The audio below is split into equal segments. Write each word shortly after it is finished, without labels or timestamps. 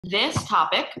This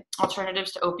topic,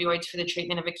 alternatives to opioids for the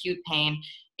treatment of acute pain,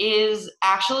 is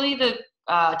actually the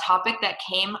topic that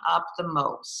came up the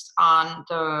most on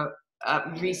the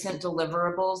recent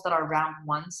deliverables that are round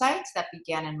one sites that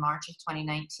began in March of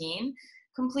 2019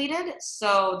 completed.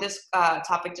 So this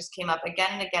topic just came up again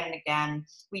and again and again.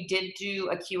 We did do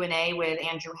a Q&A with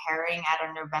Andrew Herring at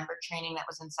our November training that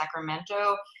was in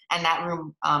Sacramento, and that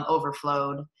room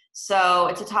overflowed. So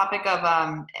it's a topic of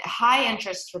high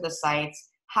interest for the sites,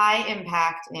 high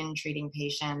impact in treating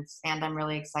patients, and I'm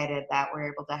really excited that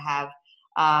we're able to have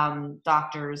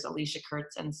doctors Alicia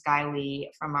Kurtz and Sky Lee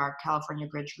from our California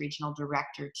Bridge Regional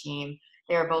Director team.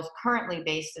 They are both currently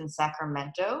based in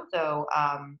Sacramento, though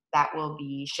that will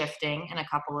be shifting in a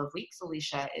couple of weeks.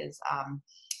 Alicia is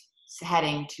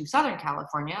heading to Southern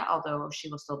California, although she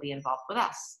will still be involved with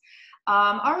us.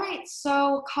 All right,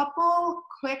 so couple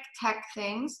quick tech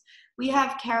things. We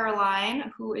have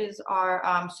Caroline, who is our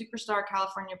Superstar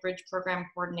California Bridge Program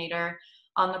Coordinator,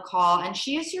 on the call, and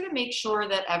she is here to make sure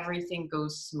that everything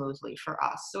goes smoothly for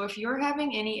us. So if you're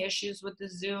having any issues with the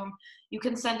Zoom, you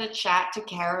can send a chat to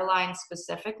Caroline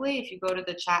specifically. If you go to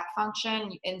the chat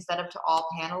function, instead of to all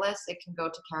panelists, it can go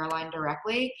to Caroline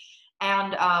directly.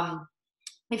 And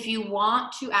if you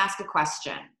want to ask a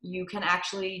question, you can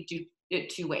actually do it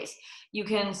two ways. You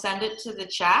can send it to the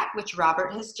chat, which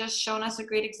Robert has just shown us a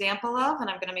great example of, and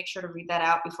I'm going to make sure to read that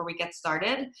out before we get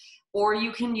started. Or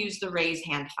you can use the raise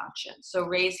hand function. So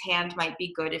raise hand might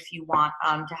be good if you want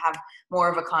to have more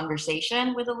of a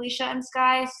conversation with Alicia and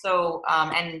Sky. So,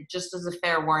 and just as a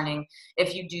fair warning,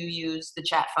 if you do use the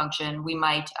chat function, we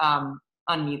might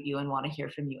unmute you and want to hear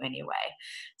from you anyway.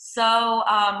 So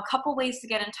a couple ways to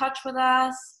get in touch with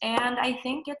us, and I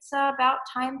think it's about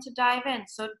time to dive in.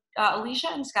 So Alicia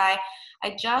and Sky,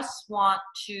 I just want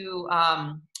to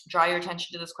draw your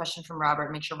attention to this question from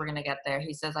Robert, make sure we're going to get there.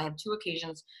 He says, I have two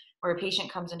occasions where a patient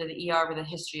comes into the ER with a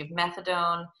history of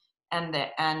methadone and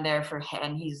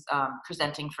he's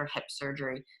presenting for hip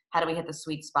surgery. How do we hit the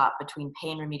sweet spot between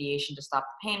pain remediation to stop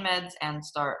the pain meds and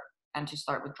to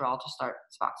start withdrawal to start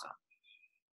Suboxone?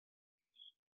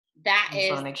 That is,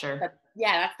 want to make sure.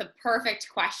 That's the perfect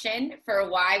question for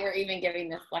why we're even giving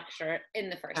this lecture in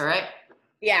the first place. All right.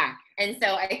 Yeah, and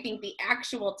so I think the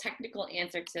actual technical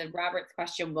answer to Robert's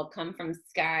question will come from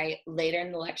Sky later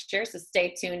in the lecture, so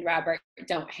stay tuned, Robert.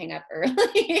 Don't hang up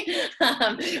early,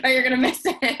 or you're going to miss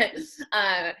it.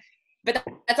 But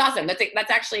that's awesome.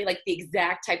 That's actually like the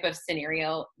exact type of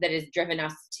scenario that has driven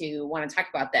us to want to talk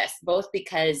about this, both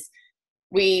because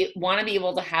we want to be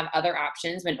able to have other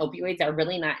options when opioids are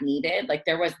really not needed. Like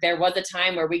there was a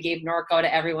time where we gave Norco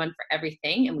to everyone for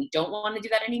everything, and we don't want to do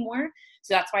that anymore.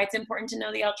 So that's why it's important to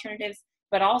know the alternatives,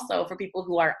 but also for people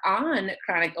who are on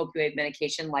chronic opioid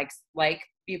medication like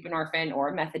buprenorphine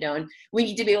or methadone, we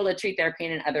need to be able to treat their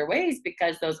pain in other ways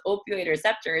because those opioid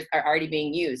receptors are already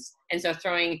being used. And so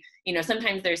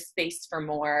sometimes there's space for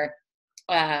more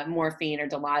morphine or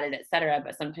Dilaudid, et cetera,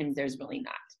 but sometimes there's really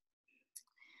not.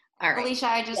 All right. Alicia,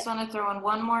 I just want to throw in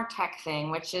one more tech thing,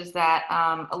 which is that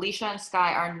Alicia and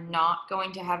Sky are not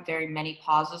going to have very many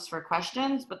pauses for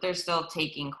questions, but they're still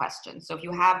taking questions. So if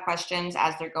you have questions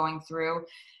as they're going through,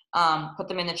 put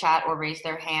them in the chat or raise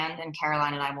their hand, and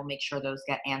Caroline and I will make sure those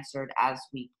get answered as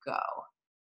we go.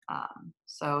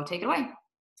 So take it away.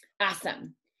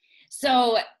 Awesome.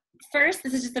 So first,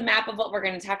 this is just a map of what we're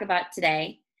going to talk about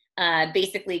today,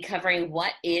 basically covering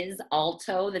what is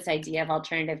ALTO, this idea of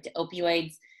alternative to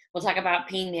opioids. We'll talk about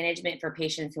pain management for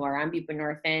patients who are on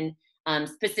buprenorphine,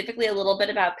 specifically a little bit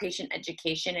about patient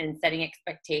education and setting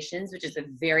expectations, which is a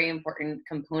very important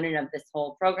component of this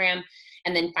whole program.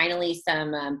 And then finally,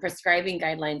 some prescribing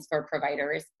guidelines for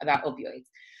providers about opioids.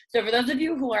 So for those of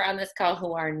you who are on this call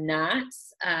who are not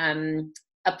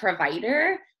a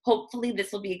provider, hopefully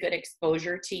this will be a good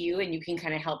exposure to you, and you can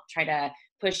kind of help try to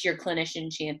push your clinician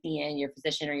champion, your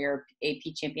physician, or your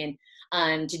AP champion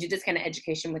to do this kind of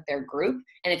education with their group.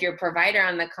 And if you're a provider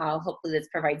on the call, hopefully this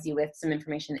provides you with some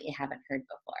information that you haven't heard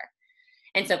before.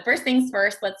 And so first things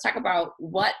first, let's talk about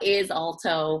what is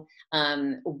ALTO,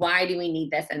 why do we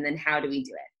need this, and then how do we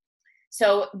do it?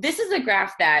 So this is a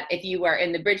graph that if you are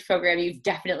in the Bridge program, you've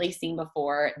definitely seen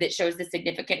before, that shows the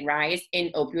significant rise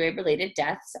in opioid-related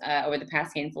deaths over the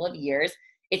past handful of years.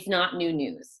 It's not new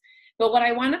news. But what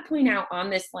I want to point out on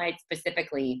this slide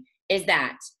specifically is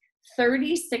that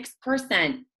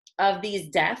 36% of these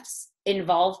deaths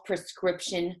involve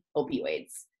prescription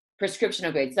opioids.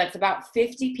 Prescription opioids. That's about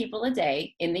 50 people a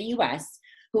day in the US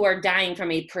who are dying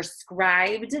from a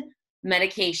prescribed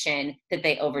medication that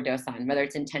they overdose on, whether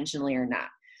it's intentionally or not.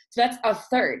 So that's a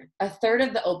third. A third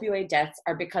of the opioid deaths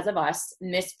are because of us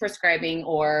misprescribing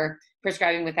or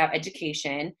prescribing without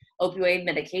education, opioid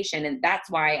medication. And that's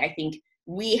why I think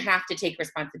we have to take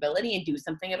responsibility and do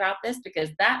something about this, because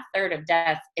that third of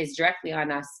death is directly on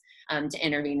us to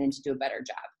intervene and to do a better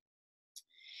job.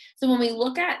 So when we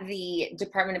look at the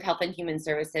Department of Health and Human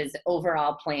Services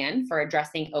overall plan for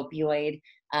addressing opioid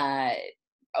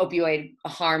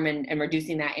harm and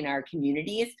reducing that in our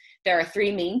communities, there are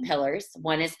three main pillars.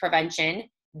 One is prevention.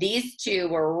 These two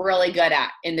we're really good at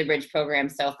in the Bridge program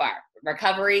so far.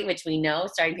 Recovery, which we know,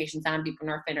 starting patients on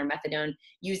buprenorphine or methadone,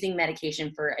 using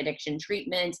medication for addiction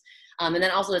treatment, and then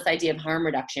also this idea of harm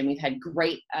reduction. We've had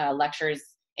great lectures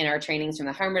in our trainings from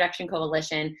the Harm Reduction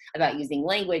Coalition about using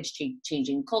language,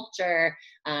 changing culture,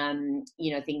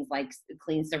 things like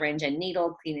clean syringe and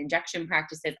needle, clean injection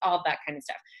practices, all of that kind of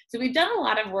stuff. So we've done a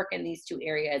lot of work in these two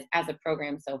areas as a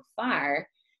program so far.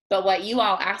 But what you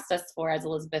all asked us for, as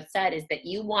Elizabeth said, is that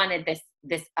you wanted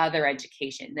this other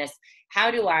education, this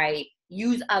how do I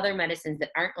use other medicines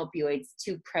that aren't opioids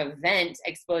to prevent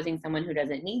exposing someone who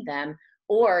doesn't need them,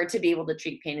 or to be able to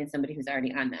treat pain in somebody who's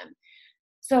already on them.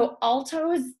 So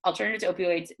ALTO's, Alternative to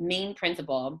Opioids, main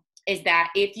principle is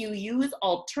that if you use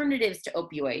alternatives to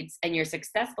opioids and you're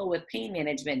successful with pain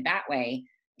management that way,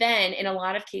 then in a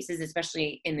lot of cases,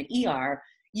 especially in the ER,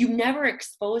 you never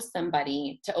expose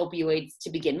somebody to opioids to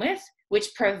begin with,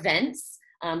 which prevents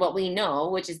what we know,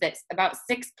 which is that about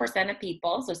 6% of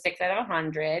people, so 6 out of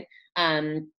 100,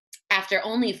 after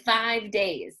only 5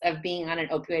 days of being on an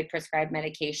opioid prescribed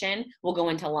medication, will go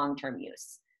into long-term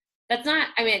use. That's not,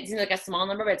 it seems like a small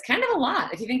number, but it's kind of a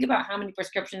lot. If you think about how many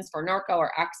prescriptions for Norco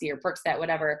or Oxy or Percocet,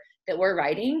 whatever, that we're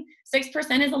writing,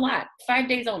 6% is a lot, 5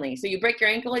 days only. So you break your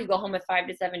ankle, you go home with 5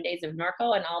 to 7 days of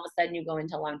Norco, and all of a sudden you go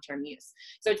into long-term use.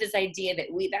 So it's this idea that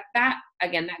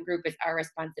that group is our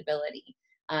responsibility.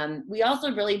 We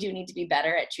also really do need to be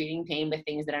better at treating pain with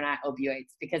things that are not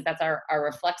opioids, because that's our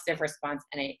reflexive response,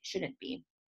 and it shouldn't be.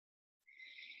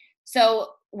 So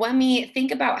when we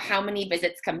think about how many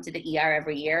visits come to the ER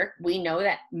every year, we know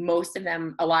that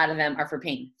a lot of them are for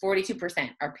pain. 42%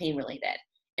 are pain related.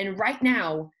 And right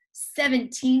now,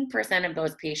 17% of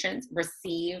those patients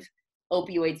receive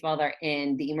opioids while they're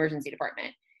in the emergency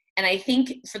department. And I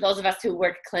think for those of us who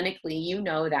work clinically, you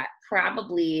know that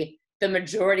probably the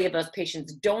majority of those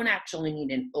patients don't actually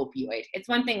need an opioid. It's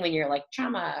one thing when you're like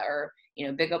trauma or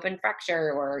big open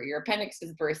fracture or your appendix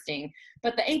is bursting,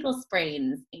 but the ankle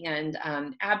sprains and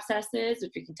abscesses,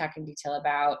 which we can talk in detail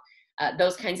about,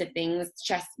 those kinds of things,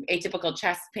 atypical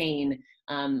chest pain,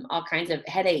 all kinds of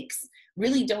headaches,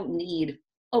 really don't need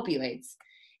opioids.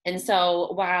 And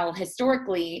so while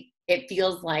historically it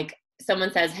feels like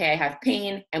someone says, hey, I have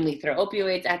pain, and we throw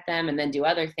opioids at them and then do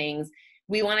other things,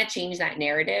 we want to change that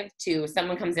narrative to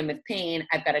someone comes in with pain,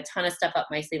 I've got a ton of stuff up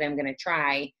my sleeve I'm going to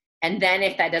try. And then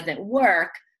if that doesn't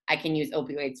work, I can use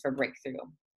opioids for breakthrough.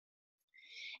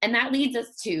 And that leads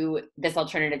us to this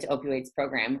Alternative to Opioids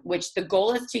program, which the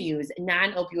goal is to use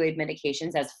non-opioid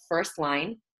medications as first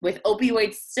line, with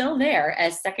opioids still there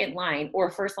as second line or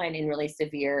first line in really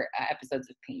severe episodes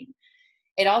of pain.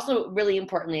 It also really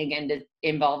importantly, again,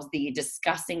 involves the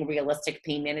discussing realistic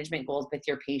pain management goals with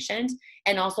your patient,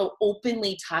 and also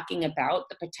openly talking about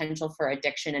the potential for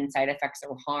addiction and side effects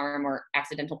or harm or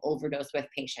accidental overdose with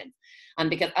patients.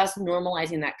 Because us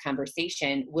normalizing that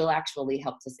conversation will actually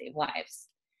help to save lives.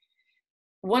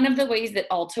 One of the ways that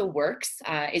ALTO works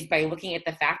is by looking at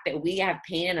the fact that we have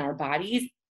pain in our bodies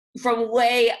from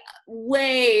way,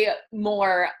 way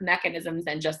more mechanisms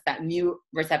than just that mu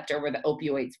receptor where the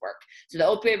opioids work. So the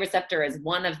opioid receptor is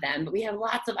one of them, but we have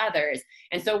lots of others.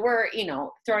 And so we're,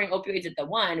 throwing opioids at the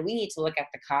one. We need to look at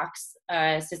the COX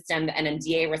system, the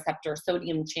NMDA receptor,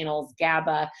 sodium channels,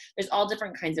 GABA. There's all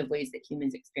different kinds of ways that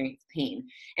humans experience pain.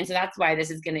 And so that's why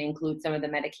this is going to include some of the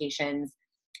medications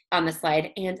on the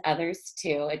slide and others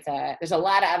too. There's a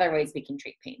lot of other ways we can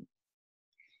treat pain.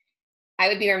 I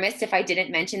would be remiss if I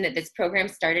didn't mention that this program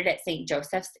started at St.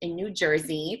 Joseph's in New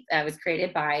Jersey. It was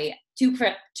created by two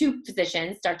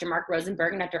physicians, Dr. Mark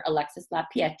Rosenberg and Dr. Alexis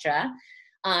LaPietra.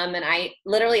 And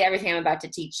literally everything I'm about to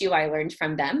teach you, I learned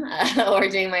from them or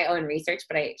doing my own research,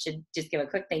 but I should just give a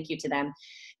quick thank you to them.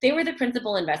 They were the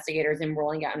principal investigators in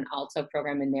rolling out an ALTO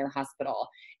program in their hospital.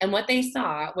 And what they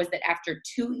saw was that after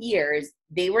 2 years,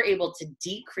 they were able to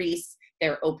decrease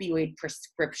their opioid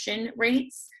prescription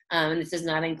rates. And this does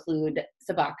not include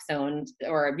Suboxone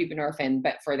or buprenorphine,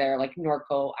 but for their like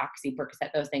Norco, Oxy,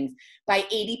 Percocet, those things, by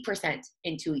 80%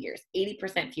 in 2 years,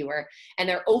 80% fewer. And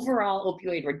their overall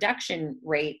opioid reduction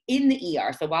rate in the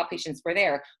ER, so while patients were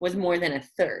there, was more than a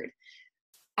third.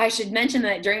 I should mention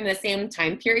that during the same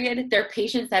time period, their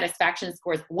patient satisfaction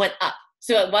scores went up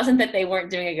So it wasn't that they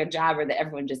weren't doing a good job or that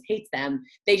everyone just hates them.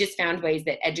 They just found ways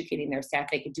that educating their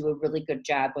staff, they could do a really good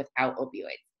job without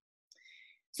opioids.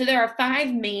 So there are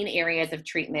 5 main areas of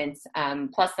treatments,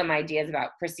 plus some ideas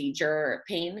about procedure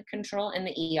pain control in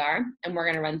the ER, and we're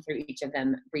going to run through each of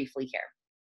them briefly here.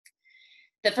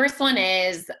 The first one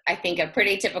is, I think, a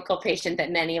pretty typical patient that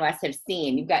many of us have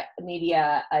seen. You've got maybe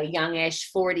a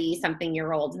youngish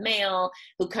 40-something-year-old male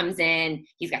who comes in.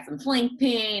 He's got some flank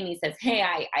pain. He says, hey,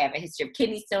 I have a history of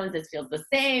kidney stones. This feels the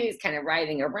same. He's kind of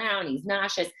writhing around. He's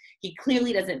nauseous. He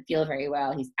clearly doesn't feel very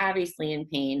well. He's obviously in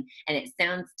pain, and it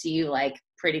sounds to you like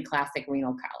pretty classic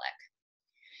renal colic.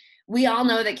 We all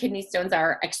know that kidney stones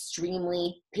are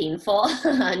extremely painful.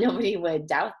 Nobody would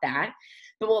doubt that.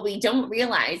 But what we don't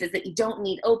realize is that you don't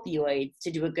need opioids to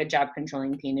do a good job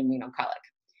controlling pain and renal colic.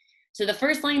 So the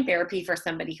first line therapy for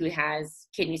somebody who has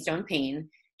kidney stone pain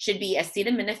should be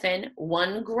acetaminophen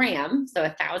 1 gram, so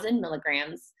 1,000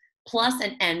 milligrams, plus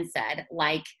an NSAID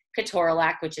like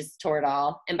ketorolac, which is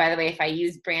Toradol. And by the way, if I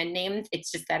use brand names,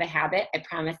 it's just out of habit. I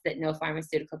promise that no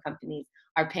pharmaceutical companies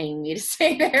are paying me to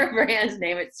say their brand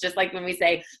name. It's just like when we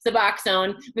say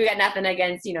Suboxone, we've got nothing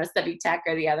against, Subutex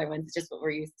or the other ones. It's just what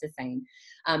we're used to saying.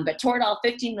 But Toradol,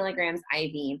 15 milligrams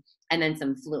IV, and then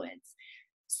some fluids.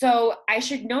 So I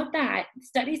should note that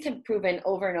studies have proven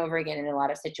over and over again in a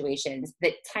lot of situations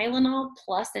that Tylenol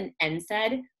plus an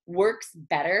NSAID works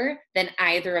better than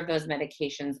either of those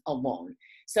medications alone.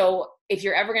 So if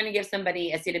you're ever going to give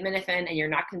somebody acetaminophen and you're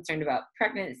not concerned about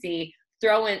pregnancy,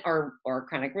 throw in, or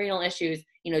chronic renal issues,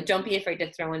 don't be afraid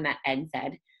to throw in that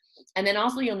NSAID. And then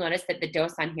also you'll notice that the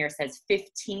dose on here says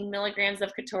 15 milligrams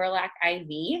of ketorolac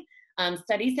IV.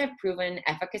 Studies have proven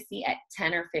efficacy at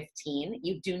 10 or 15.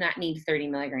 You do not need 30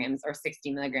 milligrams or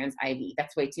 60 milligrams IV.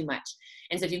 That's way too much.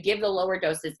 And so if you give the lower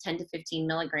doses, 10 to 15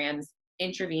 milligrams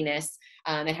intravenous,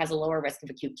 it has a lower risk of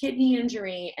acute kidney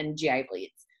injury and GI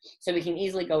bleeds. So we can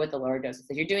easily go with the lower doses.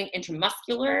 If you're doing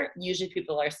intramuscular, usually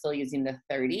people are still using the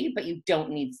 30, but you don't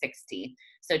need 60.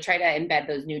 So try to embed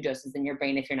those new doses in your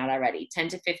brain if you're not already. 10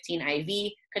 to 15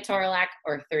 IV ketorolac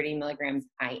or 30 milligrams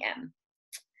IM.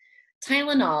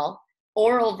 Tylenol,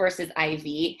 oral versus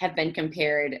IV, have been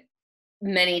compared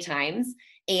many times,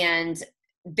 and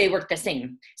they work the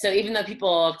same. So even though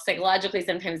people psychologically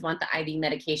sometimes want the IV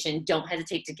medication, don't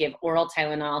hesitate to give oral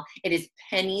Tylenol. It is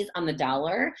pennies on the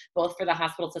dollar, both for the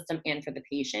hospital system and for the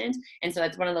patient. And so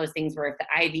that's one of those things where if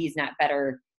the IV is not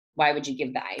better, why would you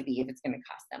give the IV if it's going to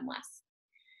cost them less?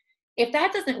 If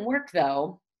that doesn't work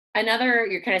though,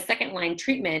 your kind of second line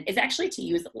treatment is actually to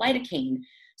use lidocaine.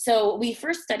 So we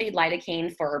first studied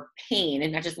lidocaine for pain,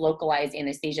 and not just localized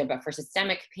anesthesia, but for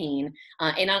systemic pain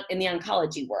in the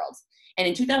oncology world. And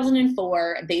in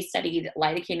 2004, they studied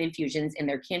lidocaine infusions in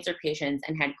their cancer patients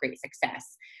and had great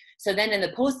success. So then in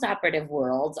the postoperative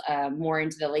world, more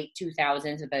into the late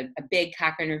 2000s with a big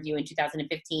Cochrane review in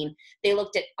 2015, they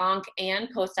looked at onc and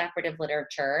postoperative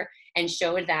literature and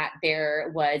showed that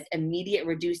there was immediate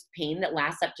reduced pain that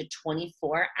lasts up to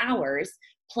 24 hours,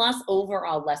 plus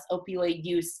overall less opioid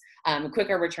use,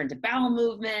 quicker return to bowel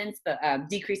movements, the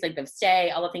decreased length of stay,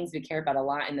 all the things we care about a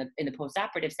lot in the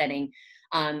postoperative setting,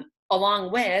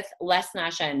 along with less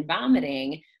nausea and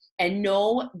vomiting, and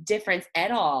no difference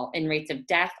at all in rates of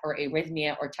death or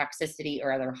arrhythmia or toxicity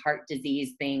or other heart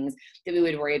disease things that we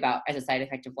would worry about as a side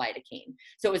effect of lidocaine.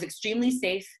 So it was extremely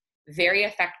safe, very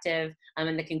effective,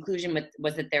 and the conclusion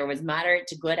was that there was moderate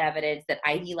to good evidence that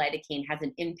IV lidocaine has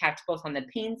an impact both on the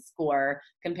pain score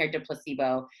compared to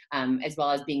placebo, as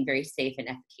well as being very safe and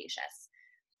efficacious.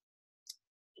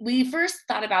 We first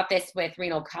thought about this with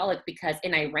renal colic because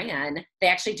in Iran, they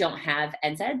actually don't have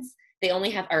NSAIDs. They only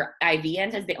have, or IV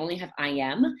NSAIDs, they only have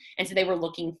IM. And so they were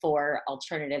looking for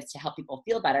alternatives to help people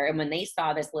feel better. And when they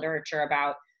saw this literature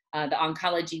about the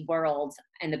oncology world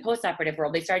and the postoperative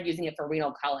world, they started using it for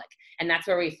renal colic. And that's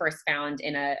where we first found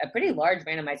in a pretty large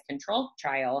randomized control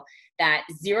trial that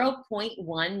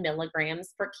 0.1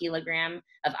 milligrams per kilogram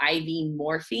of IV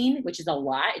morphine, which is a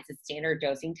lot, it's a standard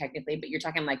dosing technically, but you're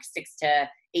talking like 6 to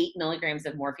 8 milligrams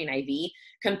of morphine IV,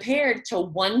 compared to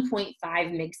 1.5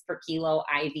 mg per kilo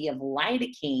IV of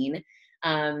lidocaine.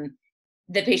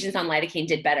 The patients on lidocaine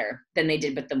did better than they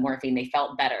did with the morphine. They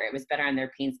felt better. It was better on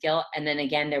their pain scale. And then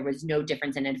again, there was no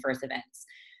difference in adverse events.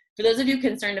 For those of you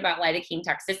concerned about lidocaine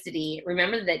toxicity,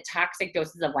 remember that toxic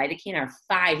doses of lidocaine are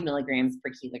 5 milligrams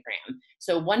per kilogram.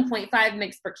 So 1.5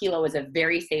 mg per kilo is a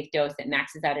very safe dose that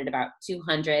maxes out at about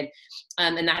 200.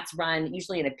 And that's run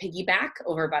usually in a piggyback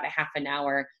over about a half an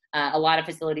hour. A lot of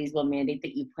facilities will mandate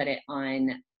that you put it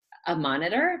on a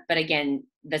monitor, but again,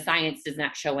 the science does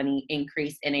not show any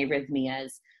increase in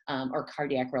arrhythmias or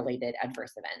cardiac related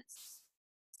adverse events.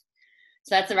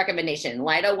 So that's the recommendation.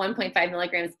 Lido 1.5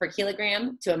 milligrams per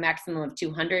kilogram to a maximum of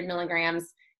 200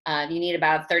 milligrams. You need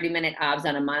about 30-minute OBS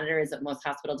on a monitor is what most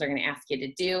hospitals are going to ask you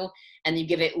to do. And you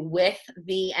give it with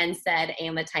the NSAID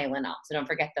and the Tylenol. So don't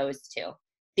forget those two.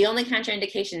 The only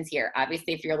contraindications here,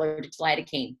 obviously, if you're allergic to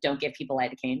lidocaine, don't give people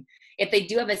lidocaine. If they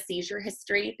do have a seizure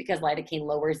history, because lidocaine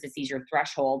lowers the seizure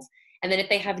thresholds, and then if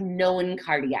they have known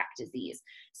cardiac disease,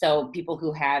 so people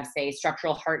who have, say,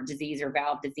 structural heart disease or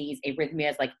valve disease,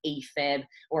 arrhythmias like AFib,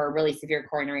 or a really severe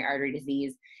coronary artery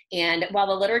disease. And while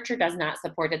the literature does not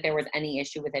support that there was any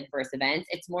issue with adverse events,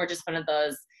 it's more just one of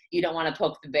those, you don't want to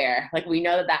poke the bear. Like, we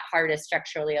know that that heart is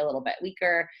structurally a little bit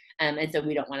weaker, and so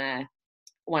we don't want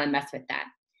to mess with that.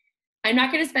 I'm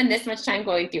not going to spend this much time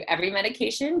going through every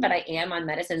medication, but I am on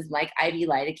medicines like IV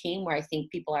lidocaine, where I think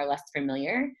people are less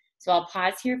familiar. So I'll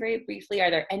pause here very briefly.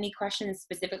 Are there any questions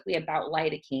specifically about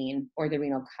lidocaine or the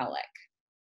renal colic?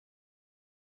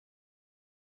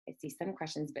 I see some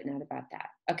questions, but not about that.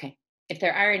 Okay. If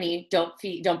there are any, don't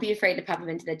be afraid to pop them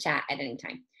into the chat at any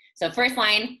time. So first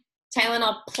line,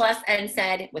 Tylenol plus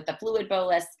NSAID with the fluid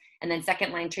bolus, and then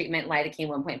second line treatment, lidocaine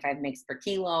 1.5 mg per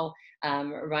kilo,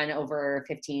 run over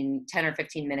 10 or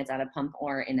 15 minutes on a pump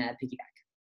or in a piggyback.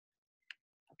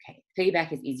 Okay,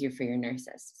 piggyback is easier for your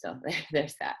nurses, so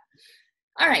there's that.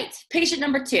 All right, patient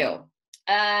number 2.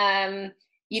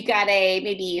 You've got a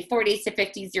maybe 40s to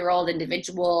 50s-year-old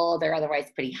individual. They're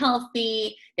otherwise pretty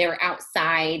healthy. They were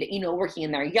outside, working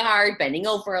in their yard, bending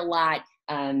over a lot,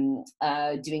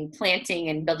 doing planting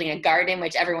and building a garden,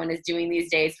 which everyone is doing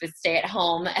these days with stay at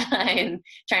home and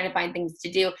trying to find things to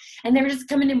do. And they're just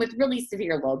coming in with really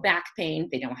severe low back pain.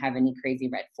 They don't have any crazy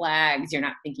red flags. You're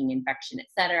not thinking infection,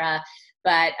 etc.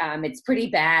 But it's pretty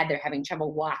bad. They're having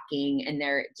trouble walking and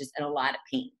they're just in a lot of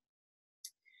pain.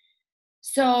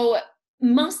 So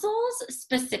muscles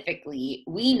specifically,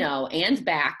 we know, and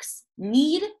backs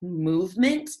need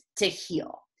movement to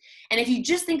heal. And if you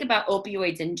just think about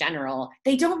opioids in general,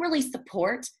 they don't really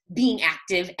support being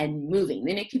active and moving.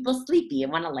 They make people sleepy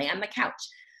and want to lay on the couch.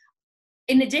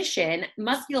 In addition,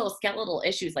 musculoskeletal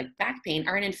issues like back pain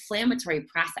are an inflammatory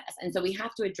process. And so we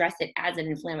have to address it as an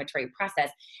inflammatory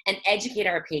process and educate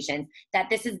our patients that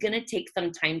this is going to take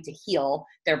some time to heal.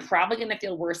 They're probably going to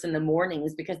feel worse in the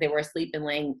mornings because they were asleep and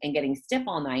laying and getting stiff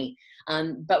all night.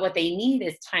 But what they need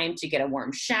is time to get a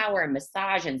warm shower and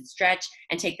massage and stretch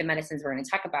and take the medicines we're going to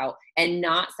talk about, and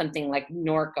not something like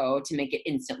Norco to make it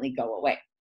instantly go away.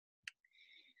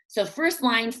 So first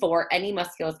line for any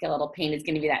musculoskeletal pain is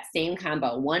going to be that same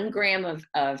combo, 1 gram of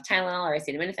Tylenol or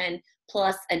acetaminophen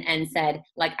plus an NSAID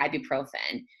like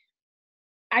ibuprofen.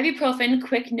 Ibuprofen,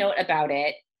 quick note about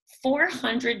it,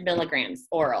 400 milligrams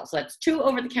oral, so that's 2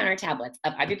 over-the-counter tablets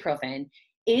of ibuprofen,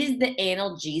 is the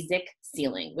analgesic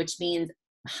ceiling, which means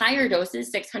higher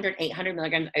doses, 600, 800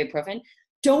 milligrams of ibuprofen,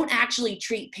 don't actually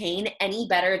treat pain any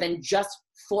better than just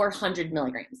 400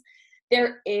 milligrams.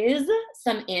 There is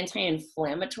some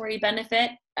anti-inflammatory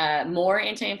benefit, more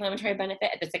anti-inflammatory benefit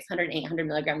at the 600 and 800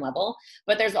 milligram level,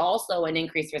 but there's also an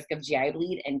increased risk of GI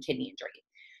bleed and kidney injury.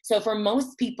 So for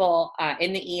most people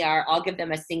in the ER, I'll give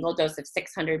them a single dose of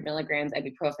 600 milligrams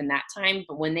ibuprofen that time,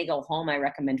 but when they go home, I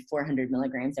recommend 400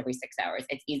 milligrams every 6 hours.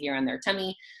 It's easier on their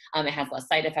tummy, it has less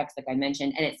side effects, like I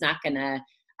mentioned, and it's not gonna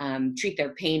treat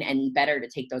their pain any better to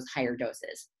take those higher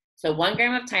doses. So 1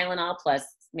 gram of Tylenol plus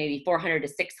maybe 400 to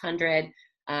 600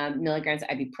 milligrams of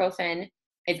ibuprofen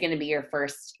is going to be your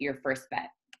first bet.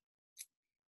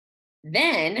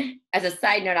 Then, as a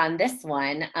side note on this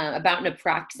one, about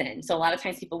naproxen. So a lot of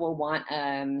times people will want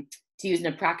to use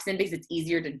naproxen because it's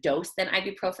easier to dose than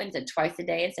ibuprofen, so twice a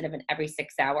day instead of an every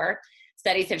 6 hour.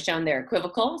 Studies have shown they're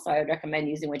equivocal, so I would recommend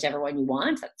using whichever one you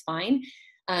want. That's fine.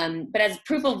 But as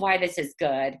proof of why this is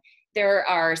good, there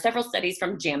are several studies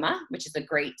from JAMA, which is a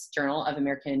great journal of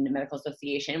American Medical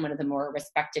Association, one of the more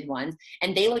respected ones.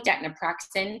 And they looked at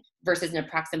naproxen versus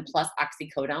naproxen plus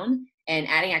oxycodone. And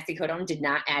adding oxycodone did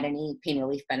not add any pain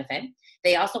relief benefit.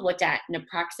 They also looked at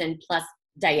naproxen plus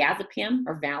diazepam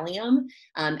or Valium.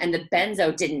 And the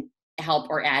benzo didn't help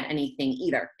or add anything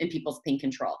either in people's pain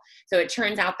control. So it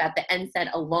turns out that the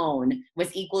NSAID alone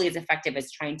was equally as effective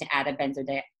as trying to add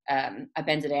a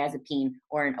benzodiazepine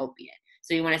or an opiate.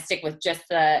 So you want to stick with just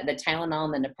the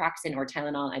Tylenol and the naproxen, or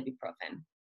Tylenol and ibuprofen.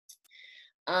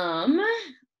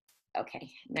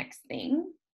 Okay, next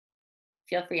thing.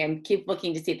 Feel free, I keep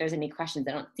looking to see if there's any questions.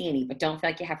 I don't see any, but don't feel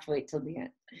like you have to wait till the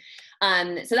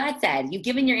end. So that said, you've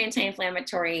given your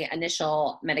anti-inflammatory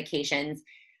initial medications.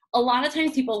 A lot of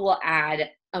times people will add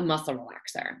a muscle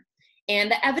relaxer. And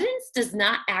the evidence does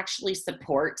not actually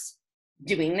support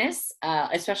doing this,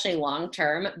 especially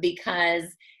long-term, because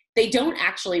they don't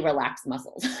actually relax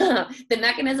muscles. The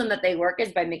mechanism that they work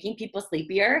is by making people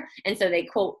sleepier. And so they,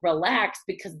 quote, relax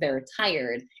because they're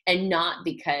tired and not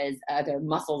because their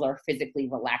muscles are physically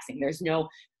relaxing. There's no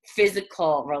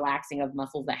physical relaxing of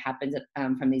muscles that happens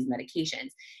from these medications.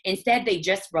 Instead, they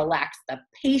just relax the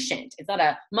patient. It's not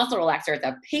a muscle relaxer, it's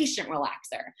a patient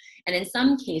relaxer. And in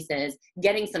some cases,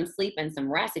 getting some sleep and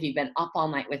some rest, if you've been up all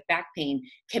night with back pain,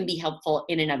 can be helpful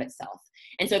in and of itself.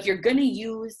 And so if you're going to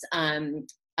use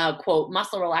a, quote,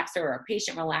 muscle relaxer or a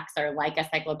patient relaxer like a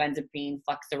cyclobenzaprine,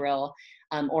 Flexeril,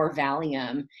 or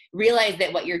Valium, realize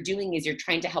that what you're doing is you're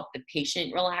trying to help the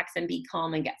patient relax and be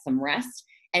calm and get some rest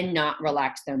and not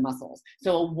relax their muscles.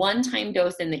 So a one-time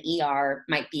dose in the ER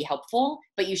might be helpful,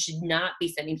 but you should not be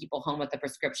sending people home with a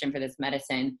prescription for this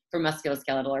medicine for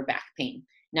musculoskeletal or back pain.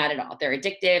 Not at all. They're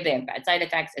addictive. They have bad side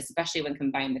effects, especially when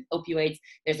combined with opioids.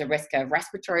 There's a risk of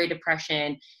respiratory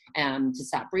depression, to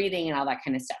stop breathing and all that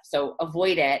kind of stuff. So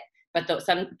avoid it. But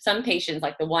some patients,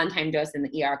 like the one-time dose in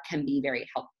the ER, can be very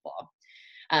helpful.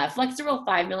 Flexeril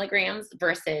 5 milligrams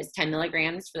versus 10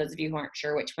 milligrams, for those of you who aren't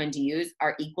sure which one to use,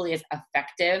 are equally as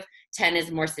effective. 10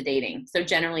 is more sedating. So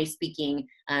generally speaking,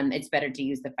 it's better to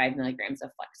use the 5 milligrams of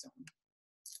Flexeril.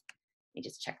 Let me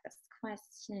just check this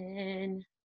question.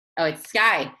 Oh, it's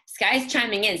Sky. Sky's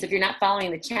chiming in. So if you're not following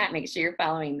the chat, make sure you're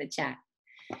following the chat.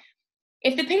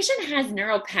 If the patient has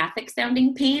neuropathic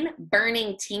sounding pain,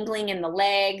 burning, tingling in the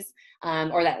legs,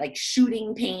 or that like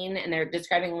shooting pain, and they're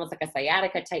describing almost like a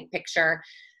sciatica type picture,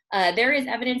 there is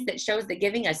evidence that shows that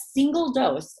giving a single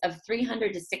dose of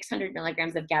 300 to 600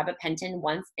 milligrams of gabapentin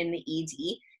once in the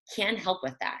ED can help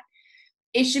with that.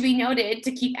 It should be noted,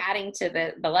 to keep adding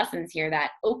to the lessons here,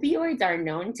 that opioids are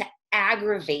known to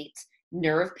aggravate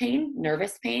nervous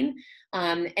pain.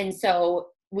 And so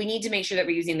we need to make sure that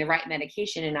we're using the right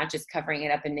medication and not just covering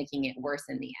it up and making it worse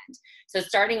in the end. So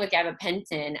starting with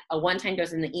gabapentin, a one-time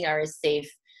dose in the ER is safe.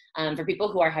 For people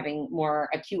who are having more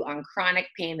acute on chronic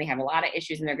pain, they have a lot of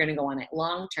issues and they're going to go on it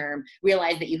long-term,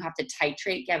 realize that you have to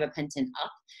titrate gabapentin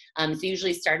up. So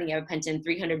usually starting gabapentin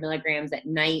 300 milligrams at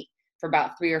night for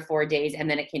about 3 or 4 days, and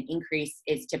then it can increase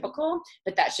is typical,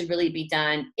 but that should really be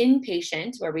done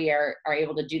inpatient, where we are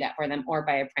able to do that for them, or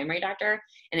by a primary doctor.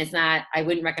 And it's not, I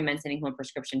wouldn't recommend sending home a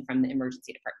prescription from the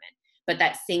emergency department, but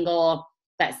that single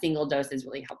dose is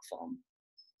really helpful.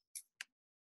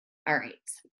 All right.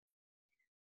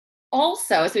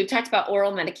 Also, so we've talked about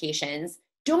oral medications.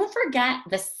 Don't forget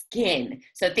the skin.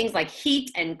 So things like heat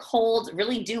and cold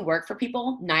really do work for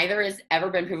people. Neither has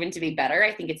ever been proven to be better.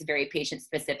 I think it's very patient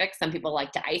specific. Some people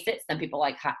like to ice it. Some people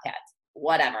like hot pads,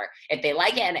 whatever. If they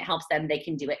like it and it helps them, they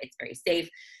can do it. It's very safe.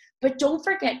 But don't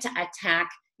forget to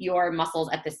attack your muscles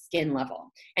at the skin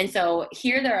level. And so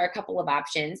here there are a couple of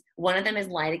options. One of them is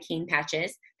lidocaine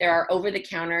patches. There are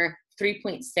over-the-counter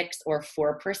 3.6 or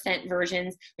 4%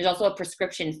 versions. There's also a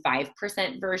prescription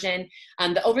 5% version.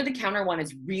 The over-the-counter one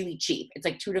is really cheap. It's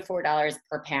like $2 to $4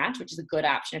 per patch, which is a good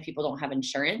option if people don't have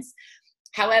insurance.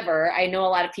 However, I know a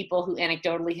lot of people who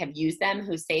anecdotally have used them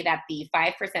who say that the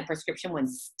 5% prescription one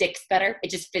sticks better. It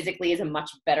just physically is a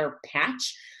much better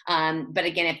patch. But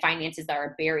again, if finances are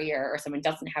a barrier or someone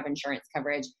doesn't have insurance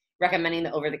coverage, recommending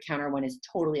the over-the-counter one is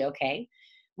totally okay.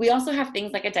 We also have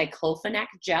things like a diclofenac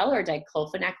gel or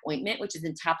diclofenac ointment, which is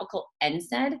a topical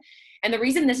NSAID. And the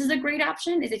reason this is a great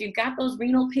option is if you've got those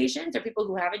renal patients or people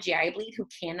who have a GI bleed who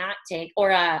cannot take,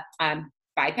 or a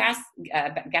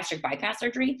gastric bypass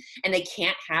surgery, and they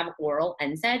can't have oral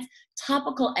NSAIDs,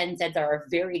 topical NSAIDs are a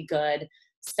very good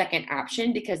second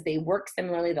option because they work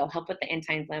similarly. They'll help with the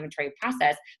anti-inflammatory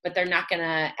process, but they're not going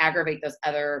to aggravate those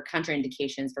other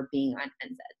contraindications for being on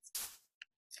NSAIDs.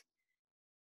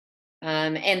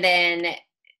 And then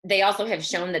they also have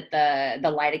shown that the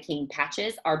lidocaine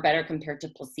patches are better compared to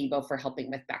placebo for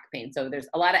helping with back pain. So there's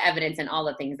a lot of evidence in all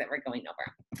the things that we're going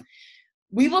over.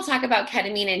 We will talk about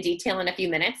ketamine in detail in a few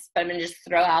minutes, but I'm going to just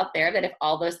throw out there that if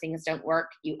all those things don't work,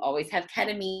 you always have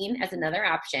ketamine as another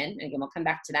option. And again, we'll come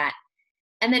back to that.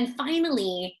 And then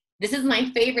finally, this is my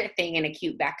favorite thing in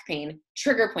acute back pain,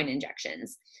 trigger point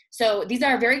injections. So these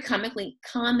are very commonly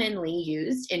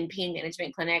used in pain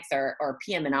management clinics or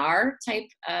PM&R type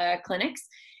clinics.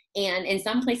 And in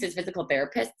some places, physical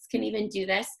therapists can even do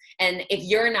this. And if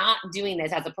you're not doing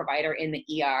this as a provider in the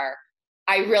ER,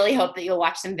 I really hope that you'll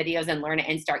watch some videos and learn it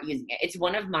and start using it. It's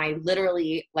one of my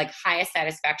literally like highest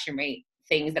satisfaction rate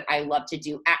things that I love to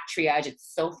do at triage.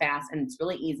 It's so fast and it's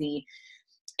really easy.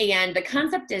 And the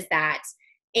concept is that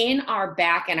in our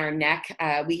back and our neck,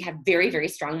 we have very, very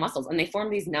strong muscles, and they form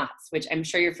these knots, which I'm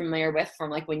sure you're familiar with from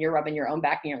like when you're rubbing your own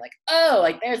back and you're like, oh,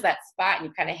 like there's that spot, and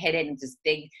you kind of hit it in this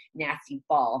big, nasty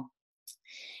ball.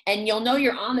 And you'll know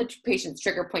you're on the patient's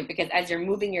trigger point because as you're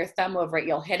moving your thumb over it,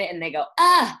 you'll hit it and they go,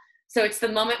 ah. So it's the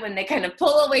moment when they kind of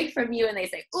pull away from you and they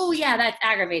say, oh yeah, that's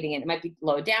aggravating. And it might be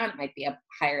low down. It might be up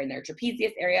higher in their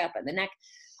trapezius area, up in the neck.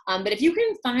 But if you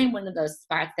can find one of those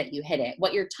spots that you hit it,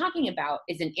 what you're talking about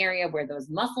is an area where those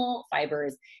muscle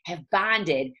fibers have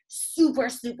bonded super,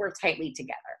 super tightly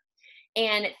together.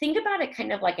 And think about it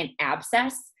kind of like an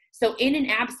abscess. So in an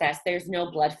abscess, there's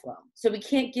no blood flow. So we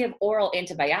can't give oral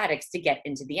antibiotics to get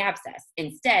into the abscess.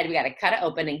 Instead, we got to cut it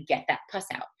open and get that pus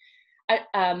out.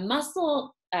 A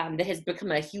muscle that has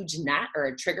become a huge knot or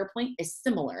a trigger point is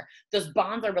similar. Those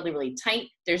bonds are really, really tight.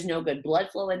 There's no good blood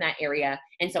flow in that area.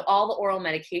 And so all the oral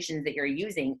medications that you're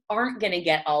using aren't going to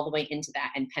get all the way into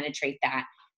that and penetrate that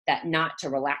knot to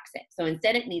relax it. So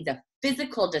instead it needs a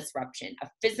physical disruption, a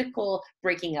physical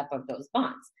breaking up of those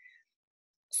bonds.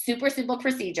 Super simple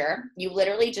procedure. You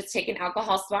literally just take an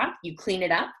alcohol swab, you clean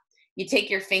it up, you take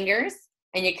your fingers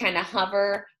and you kind of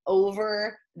hover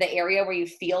over the area where you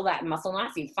feel that muscle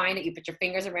knot. So you find it, you put your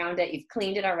fingers around it, you've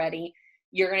cleaned it already.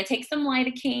 You're going to take some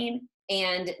lidocaine,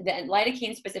 and the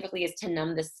lidocaine specifically is to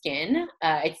numb the skin.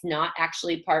 It's not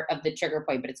actually part of the trigger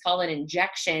point, but it's called an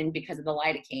injection because of the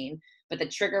lidocaine. But the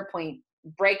trigger point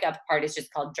breakup part is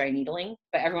just called dry needling,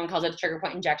 but everyone calls it a trigger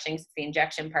point injection because it's the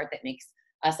injection part that makes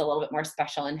us a little bit more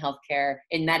special in healthcare,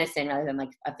 in medicine, rather than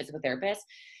like a physical therapist.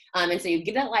 And so you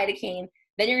give that lidocaine.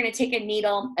 Then you're going to take a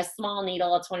needle, a small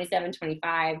needle, a 27,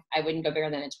 25. I wouldn't go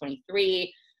bigger than a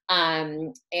 23.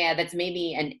 And that's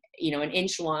maybe an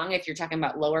inch long if you're talking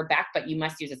about lower back, but you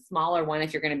must use a smaller one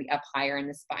if you're going to be up higher in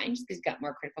the spine, just because you've got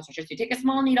more critical structure. So you take a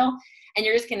small needle and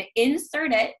you're just going to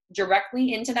insert it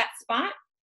directly into that spot,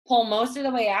 pull most of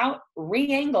the way out,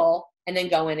 re-angle, and then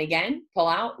go in again, pull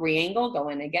out, re-angle, go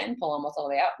in again, pull almost all the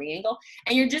way out, re-angle.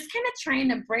 And you're just kind of trying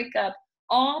to break up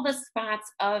all the spots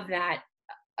of that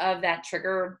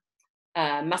trigger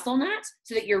muscle knot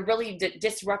so that you're really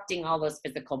disrupting all those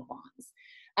physical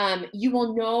bonds. You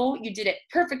will know you did it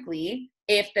perfectly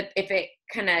if it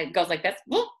kind of goes like this,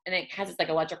 and it has this like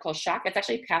electrical shock. It's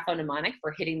actually pathognomonic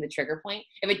for hitting the trigger point.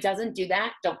 If it doesn't do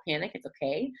that, don't panic, it's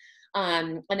okay.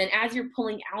 And then as you're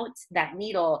pulling out that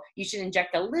needle, you should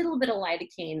inject a little bit of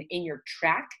lidocaine in your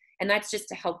track. And that's just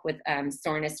to help with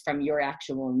soreness from your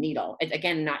actual needle. It's,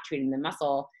 again, not treating the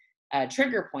muscle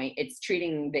trigger point. It's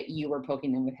treating that you were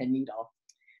poking them with a needle.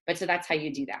 But so that's how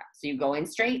you do that. So you go in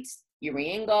straight, you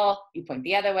re-angle, you point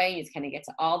the other way, you just kind of get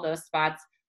to all those spots,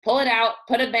 pull it out,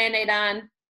 put a Band-Aid on,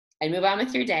 and move on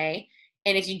with your day.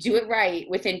 And if you do it right,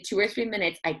 within 2 or 3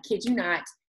 minutes, I kid you not,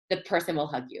 the person will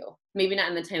hug you. Maybe not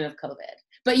in the time of COVID,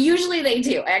 but usually they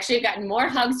do. I actually have gotten more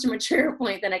hugs from a trigger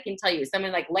point than I can tell you.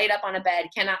 Someone like laid up on a bed,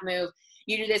 cannot move.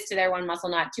 You do this to their one muscle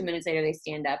knot, 2 minutes later they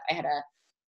stand up. I had a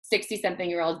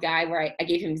 60-something-year-old guy where I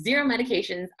gave him 0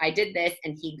 medications. I did this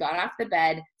and he got off the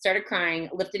bed, started crying,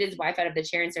 lifted his wife out of the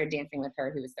chair and started dancing with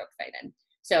her. He was so excited.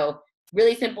 So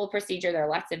really simple procedure. There are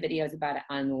lots of videos about it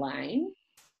online.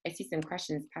 I see some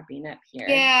questions popping up here.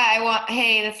 Yeah,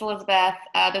 hey, that's Elizabeth.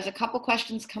 There's a couple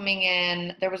questions coming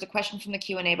in. There was a question from the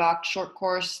Q&A box, short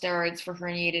course steroids for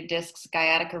herniated discs,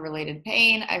 sciatica-related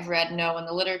pain. I've read no in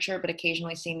the literature, but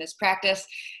occasionally seen this practice.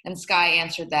 And Sky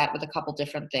answered that with a couple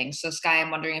different things. So Sky,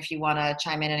 I'm wondering if you want to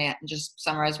chime in and just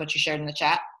summarize what you shared in the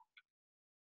chat.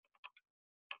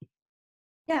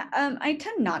 Yeah, I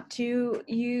tend not to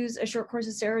use a short course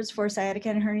of steroids for sciatica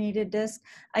and herniated disc.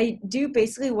 I do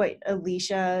basically what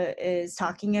Alicia is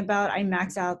talking about. I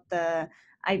max out the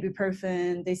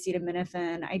ibuprofen, the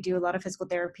acetaminophen. I do a lot of physical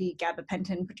therapy,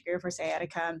 gabapentin, particularly for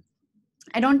sciatica.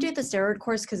 I don't do the steroid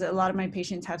course because a lot of my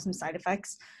patients have some side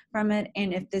effects from it.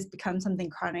 And if this becomes something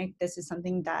chronic, this is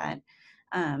something that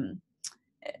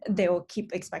they will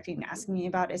keep expecting and asking me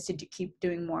about, is to keep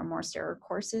doing more and more steroid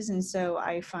courses. And so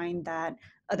I find that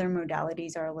other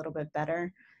modalities are a little bit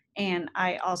better. And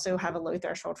I also have a low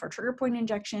threshold for trigger point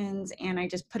injections. And I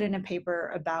just put in a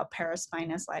paper about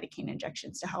paraspinous lidocaine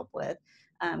injections to help with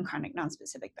chronic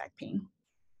nonspecific back pain.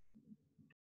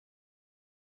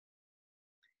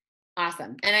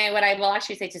 Awesome. And what I will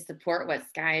actually say to support what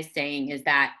Sky is saying is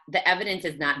that the evidence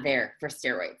is not there for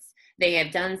steroids. They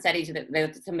have done studies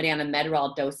with somebody on a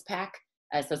Medrol dose pack.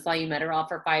 So Medrol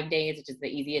for 5 days, which is the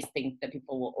easiest thing that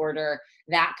people will order,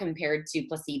 that compared to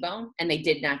placebo, and they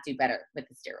did not do better with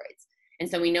the steroids. And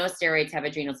so we know steroids have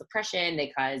adrenal suppression.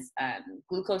 They cause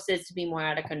glucoses to be more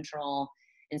out of control.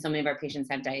 And so many of our patients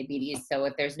have diabetes. So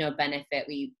if there's no benefit,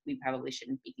 we probably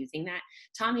shouldn't be using that.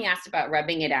 Tommy asked about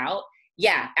rubbing it out.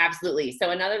 Yeah, absolutely.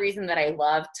 So another reason that I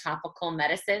love topical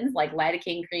medicines like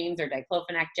lidocaine creams or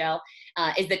diclofenac gel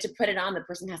is that to put it on, the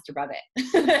person has to rub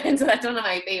it. And so that's one of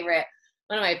my favorite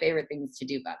things to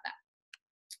do about that.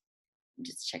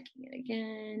 just checking it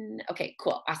again. Okay,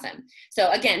 cool, awesome.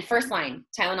 So again, first line,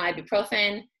 Tylenol,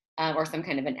 ibuprofen, or some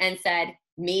kind of an NSAID,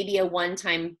 maybe a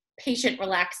one-time patient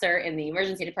relaxer in the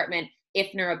emergency department.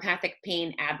 If neuropathic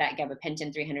pain, add that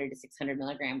gabapentin 300 to 600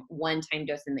 milligram one-time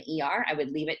dose in the ER. I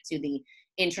would leave it to the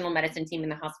internal medicine team in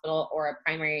the hospital or a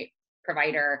primary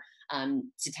provider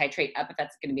to titrate up if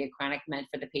that's going to be a chronic med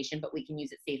for the patient, but we can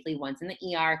use it safely once in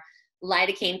the ER.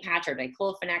 Lidocaine patch or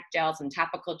diclofenac gel, some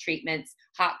topical treatments,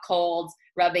 hot colds,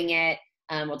 rubbing it.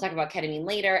 We'll talk about ketamine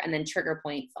later, and then trigger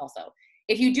points also.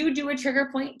 If you do a trigger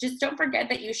point, just don't forget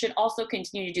that you should also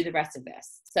continue to do the rest of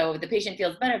this. So if the patient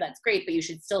feels better, that's great, but you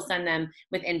should still send them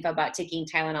with info about taking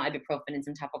Tylenol, ibuprofen, and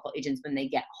some topical agents when they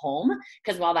get home,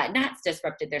 because while that NAT's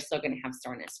disrupted, they're still going to have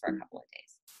soreness for a couple of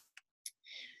days.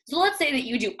 So let's say that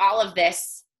you do all of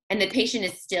this and the patient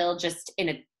is still just in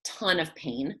a ton of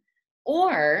pain.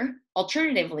 Or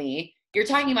alternatively, you're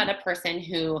talking about a person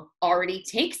who already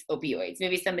takes opioids.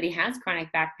 Maybe somebody has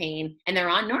chronic back pain and they're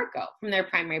on Norco from their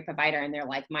primary provider and they're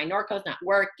like, my Norco's not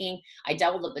working. I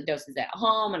doubled up the doses at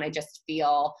home and I just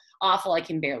feel awful. I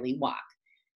can barely walk.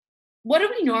 What do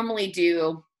we normally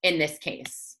do in this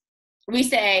case? We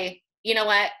say, you know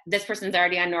what, this person's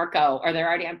already on Norco or they're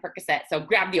already on Percocet, so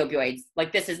grab the opioids.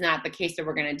 Like, this is not the case that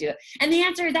we're going to do it. And the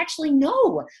answer is actually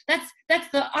no. That's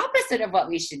the opposite of what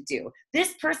we should do.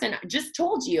 This person just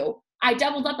told you, I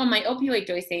doubled up on my opioid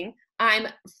dosing. I'm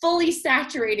fully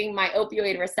saturating my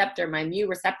opioid receptor, my mu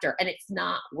receptor, and it's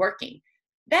not working.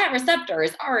 That receptor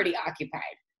is already occupied.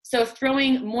 So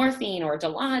throwing morphine or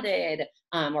Dilaudid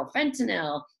or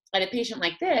fentanyl at a patient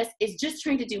like this is just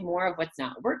trying to do more of what's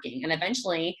not working. And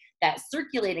eventually that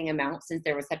circulating amount, since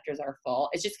their receptors are full,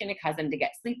 is just going to cause them to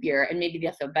get sleepier, and maybe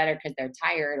they'll feel better because they're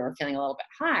tired or feeling a little bit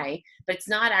high, but it's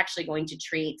not actually going to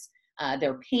treat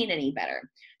their pain any better.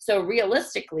 So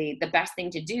realistically, the best thing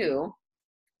to do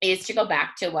is to go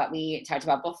back to what we talked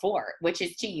about before, which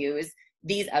is to use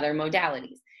these other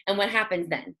modalities. And what happens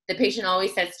then? The patient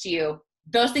always says to you,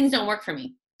 those things don't work for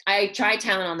me. I tried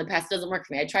Tylenol in the past, doesn't work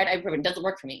for me. I tried ibuprofen, doesn't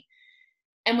work for me.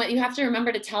 And what you have to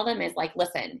remember to tell them is like,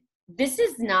 listen, this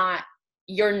is not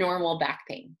your normal back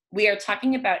pain. We are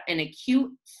talking about an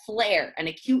acute flare, an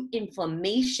acute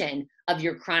inflammation of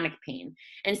your chronic pain.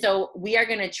 And so we are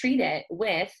going to treat it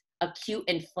with acute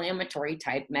inflammatory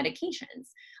type medications.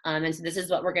 And so this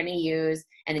is what we're going to use.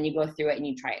 And then you go through it and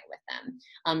you try it with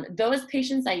them. Those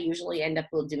patients I usually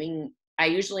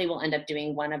will end up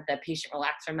doing one of the patient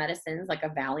relaxer medicines, like a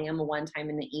Valium one time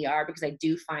in the ER, because I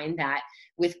do find that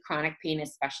with chronic pain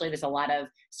especially, there's a lot of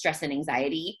stress and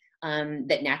anxiety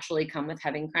that naturally come with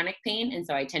having chronic pain. And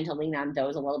so I tend to lean on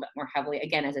those a little bit more heavily,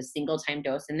 again, as a single time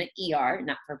dose in the ER,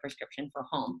 not for prescription for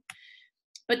home.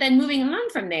 But then moving on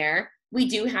from there, we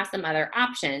do have some other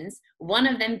options, one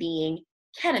of them being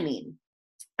ketamine.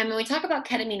 And when we talk about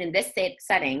ketamine in this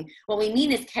setting, what we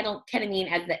mean is ketamine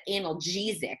as the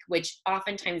analgesic, which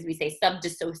oftentimes we say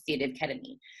subdissociative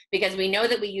ketamine, because we know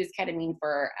that we use ketamine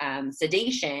for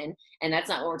sedation, and that's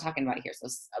not what we're talking about here. So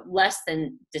less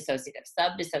than dissociative,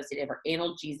 subdissociative or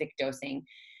analgesic dosing.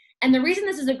 And the reason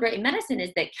this is a great medicine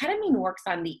is that ketamine works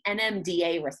on the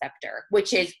NMDA receptor,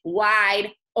 which is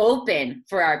wide open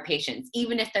for our patients,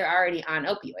 even if they're already on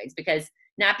opioids, because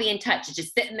not be in touch,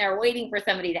 just sitting there waiting for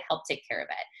somebody to help take care of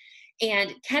it.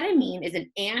 And ketamine is an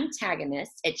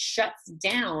antagonist. It shuts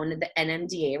down the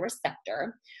NMDA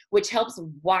receptor, which helps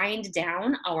wind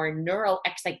down our neural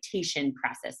excitation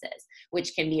processes,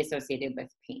 which can be associated with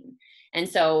pain. And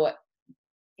so,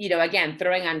 again,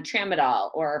 throwing on tramadol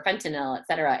or fentanyl, et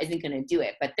cetera, isn't going to do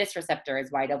it, but this receptor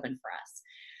is wide open for us.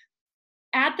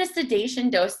 At the sedation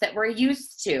dose that we're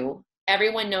used to,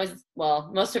 everyone knows,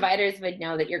 well, most providers would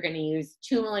know that you're going to use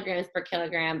 2 milligrams per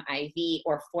kilogram IV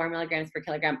or 4 milligrams per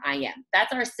kilogram IM.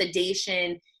 That's our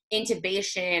sedation,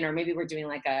 intubation, or maybe we're doing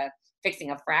like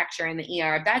fixing a fracture in the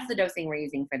ER. That's the dosing we're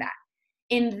using for that.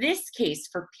 In this case,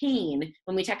 for pain,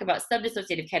 when we talk about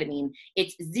subdissociative ketamine,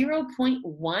 it's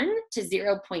 0.1 to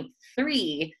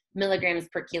 0.3 milligrams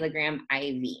per kilogram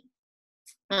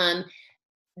IV.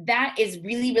 That is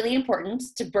really, really important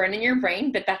to burn in your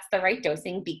brain, but that's the right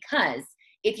dosing, because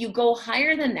if you go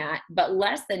higher than that, but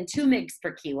less than 2 mg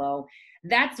per kilo,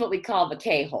 that's what we call the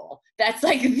K-hole. That's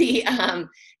like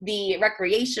the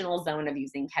recreational zone of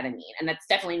using ketamine. And that's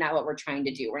definitely not what we're trying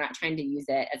to do. We're not trying to use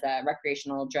it as a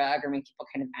recreational drug or make people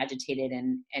kind of agitated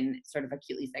and sort of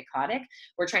acutely psychotic.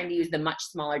 We're trying to use the much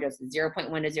smaller doses, 0.1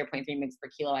 to 0.3 mg per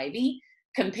kilo IV,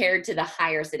 compared to the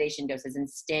higher sedation doses, and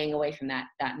staying away from that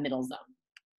middle zone.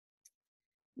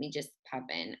 Let me just pop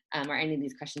in. Are any of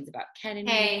these questions about ketamine?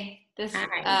 Hey, this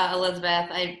Hi. Elizabeth.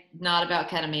 Not about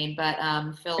ketamine, but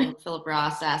Philip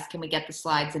Ross asked, "Can we get the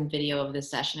slides and video of this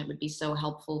session? It would be so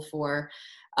helpful for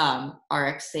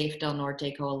RX Safe Del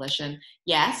Norte Coalition."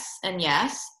 Yes, and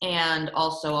yes, and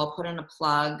also I'll put in a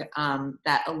plug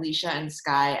that Alicia and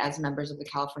Sky, as members of the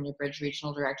California Bridge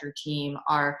Regional Director team,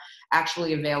 are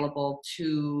actually available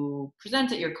to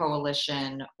present at your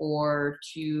coalition or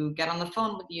to get on the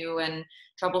phone with you and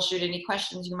troubleshoot any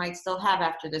questions you might still have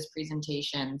after this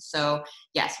presentation. So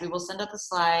yes, we will send out the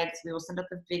slides, we will send out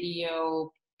the video,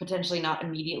 potentially not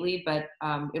immediately, but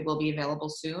it will be available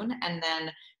soon. And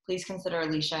then please consider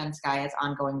Alicia and Sky as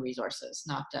ongoing resources,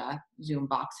 not Zoom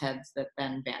box heads that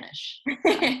then vanish.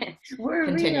 We're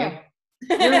Continue. real.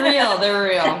 They're real. They're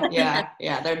real.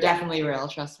 Yeah, they're definitely real.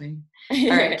 Trust me. All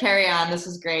right, carry on. This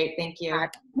is great. Thank you.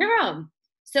 No problem.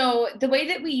 So the way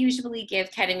that we usually give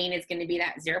ketamine is going to be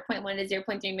that 0.1 to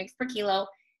 0.3 mg per kilo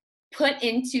put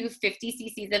into 50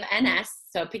 cc's of NS,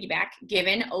 so piggyback,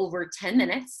 given over 10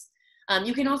 minutes.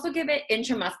 You can also give it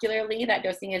intramuscularly. That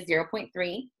dosing is 0.3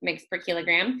 mg per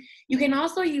kilogram. You can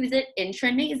also use it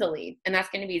intranasally, and that's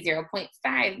going to be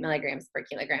 0.5 milligrams per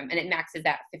kilogram, and it maxes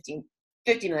at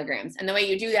 50 milligrams. And the way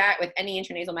you do that with any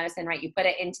intranasal medicine, right, you put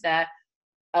it into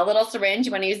a little syringe.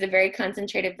 You want to use the very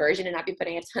concentrated version and not be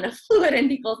putting a ton of fluid in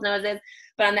people's noses.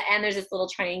 But on the end, there's this little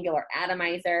triangular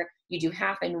atomizer. You do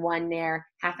half in one nair,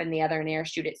 half in the other nair,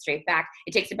 shoot it straight back.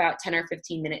 It takes about 10 or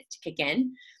 15 minutes to kick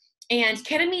in. And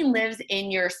ketamine lives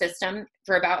in your system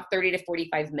for about 30 to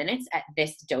 45 minutes at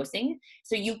this dosing.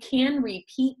 So you can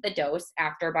repeat the dose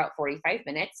after about 45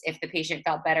 minutes if the patient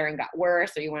felt better and got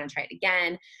worse, or you want to try it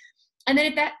again. And then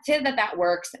if that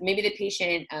works, maybe the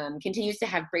patient continues to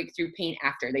have breakthrough pain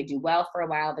after. They do well for a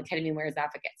while, the ketamine wears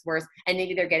off, it gets worse, and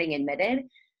maybe they're getting admitted.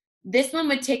 This one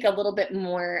would take a little bit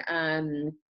more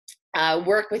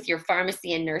work with your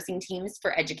pharmacy and nursing teams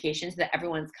for education so that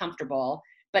everyone's comfortable.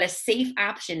 But a safe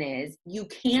option is you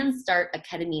can start a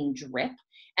ketamine drip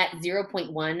at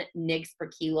 0.1 mg per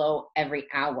kilo every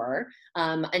hour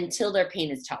until their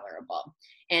pain is tolerable.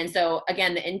 And so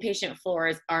again, the inpatient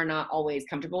floors are not always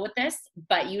comfortable with this,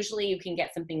 but usually you can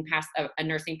get something past a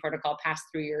nursing protocol passed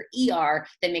through your ER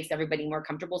that makes everybody more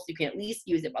comfortable, so you can at least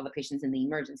use it while the patient's in the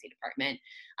emergency department.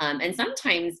 And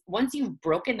sometimes once you've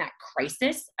broken that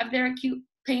crisis of their acute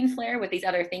pain flare with these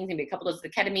other things, maybe a couple doses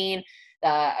of ketamine,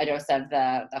 a dose of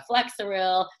the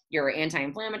Flexeril, your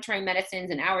anti-inflammatory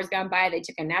medicines, and hours gone by, they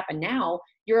took a nap, and now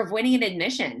you're avoiding an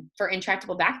admission for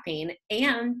intractable back pain,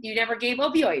 and you never gave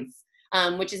opioids,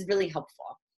 which is really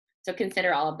helpful. So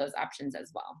consider all of those options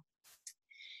as well.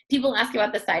 People ask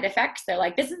about the side effects. They're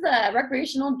like, this is a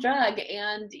recreational drug,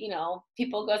 and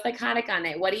people go psychotic on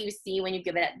it. What do you see when you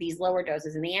give it at these lower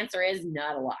doses? And the answer is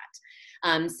not a lot.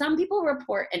 Some people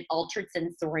report an altered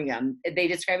sensorium. They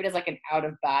describe it as like an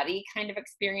out-of-body kind of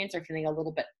experience or feeling a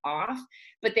little bit off,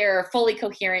 but they're fully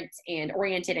coherent and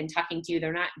oriented and talking to you.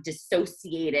 They're not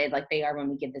dissociated like they are when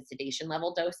we give the sedation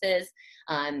level doses.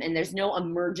 And there's no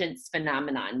emergence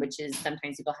phenomenon, which is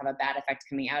sometimes people have a bad effect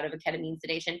coming out of a ketamine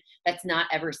sedation. That's not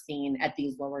ever seen at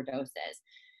these lower doses.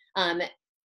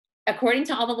 According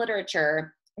to all the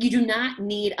literature, you do not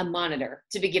need a monitor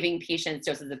to be giving patients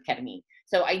doses of ketamine.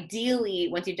 So ideally,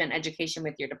 once you've done education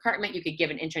with your department, you could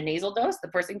give an intranasal dose. The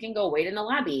person can go wait in the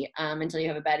lobby until you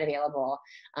have a bed available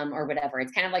or whatever.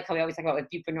 It's kind of like how we always talk about with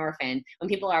buprenorphine. When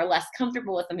people are less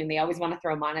comfortable with something, they always want to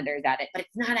throw monitors at it, but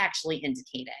it's not actually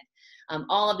indicated.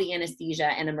 All of the anesthesia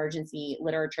and emergency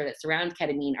literature that surround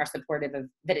ketamine are supportive of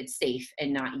that it's safe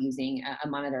and not using a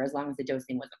monitor as long as the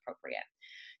dosing was appropriate.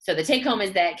 So the take home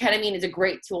is that ketamine is a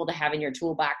great tool to have in your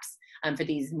toolbox for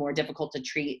these more difficult to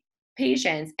treat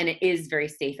patients, and it is very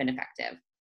safe and effective.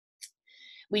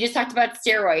 We just talked about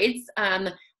steroids.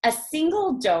 A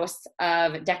single dose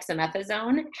of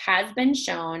dexamethasone has been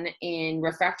shown in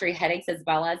refractory headaches as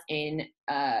well as in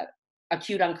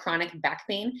acute on chronic back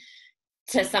pain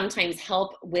to sometimes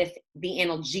help with the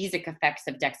analgesic effects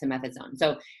of dexamethasone.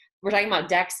 So we're talking about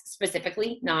dex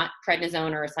specifically, not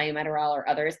prednisone or salmeterol or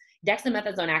others.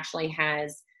 Dexamethasone actually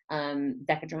has,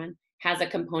 Decadron, has a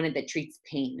component that treats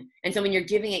pain. And so when you're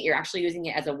giving it, you're actually using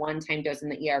it as a one-time dose in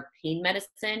the ER pain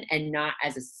medicine and not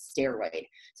as a steroid.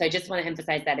 So I just want to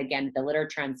emphasize that again, the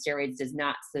literature on steroids does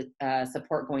not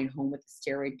support going home with a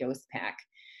steroid dose pack.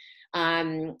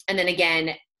 And then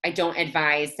again, I don't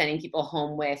advise sending people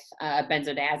home with a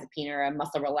benzodiazepine or a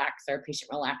muscle relaxer,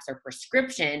 patient relaxer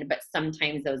prescription, but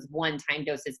sometimes those one-time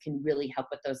doses can really help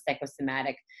with those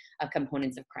psychosomatic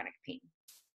components of chronic pain.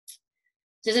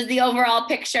 This is the overall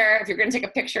picture. If you're going to take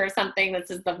a picture of something, this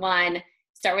is the one.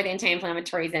 Start with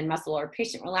anti-inflammatories and muscle or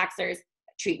patient relaxers.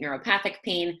 treat neuropathic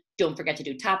pain. Don't forget to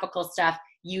do topical stuff.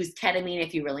 Use ketamine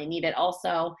if you really need it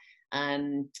also.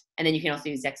 And then you can also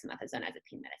use dexamethasone as a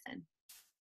pain medicine.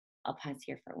 I'll pause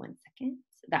here for 1 second.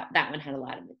 So that one had a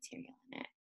lot of material in it.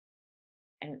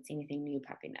 I don't see anything new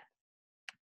popping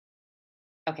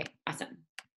up. Okay, awesome.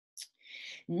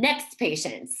 Next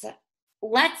patients.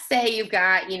 Let's say you've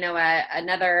got,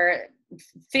 another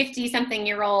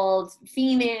 50-something-year-old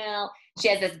female. She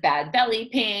has this bad belly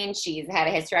pain. She's had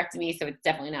a hysterectomy, so it's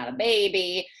definitely not a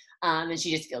baby. And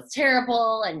she just feels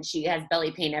terrible, and she has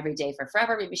belly pain every day for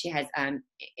forever. Maybe she has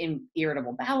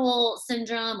irritable bowel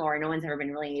syndrome, or no one's ever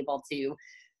been really able to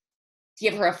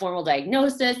give her a formal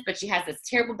diagnosis, but she has this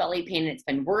terrible belly pain, and it's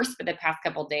been worse for the past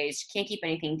couple of days. She can't keep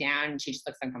anything down, and she just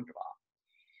looks uncomfortable.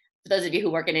 For those of you who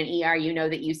work in an ER, you know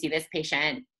that you see this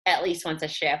patient at least once a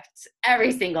shift,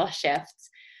 every single shift.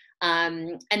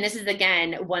 And this is,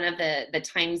 again, one of the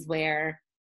times where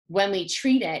when we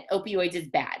treat it, opioids is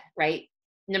bad, right?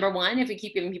 Number one, if we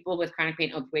keep giving people with chronic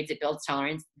pain opioids, it builds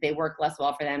tolerance. They work less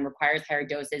well for them, requires higher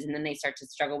doses, and then they start to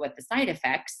struggle with the side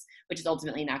effects, which is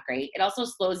ultimately not great. It also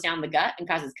slows down the gut and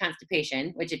causes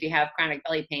constipation, which if you have chronic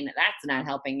belly pain, that's not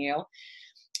helping you.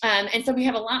 And so we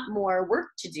have a lot more work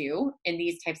to do in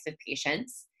these types of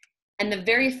patients. And the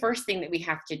very first thing that we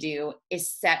have to do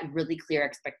is set really clear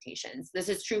expectations. This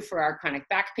is true for our chronic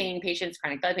back pain patients,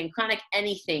 chronic belly pain, chronic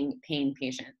anything pain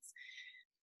patients.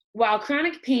 While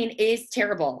chronic pain is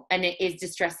terrible and it is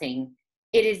distressing,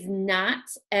 it is not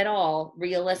at all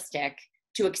realistic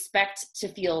to expect to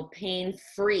feel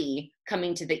pain-free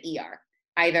coming to the ER,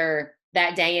 either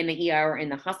that day in the ER or in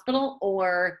the hospital,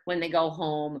 or when they go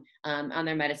home on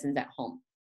their medicines at home.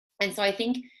 And so I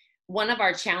think one of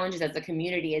our challenges as a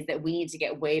community is that we need to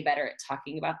get way better at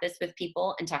talking about this with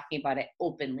people and talking about it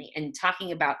openly and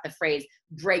talking about the phrase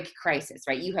break crisis,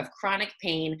 right? You have chronic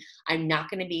pain. I'm not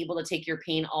going to be able to take your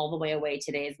pain all the way away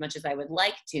today as much as I would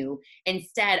like to.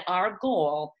 Instead, our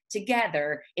goal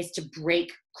together is to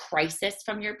break crisis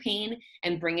from your pain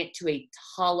and bring it to a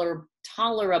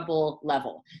tolerable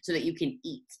level so that you can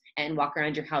eat and walk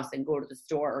around your house and go to the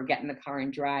store or get in the car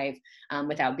and drive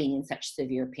without being in such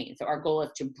severe pain. So our goal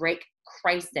is to break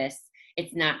crisis.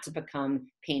 It's not to become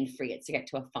pain-free. It's to get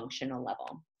to a functional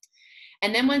level.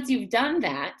 And then once you've done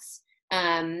that,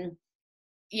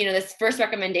 this first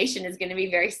recommendation is going to be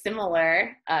very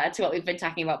similar to what we've been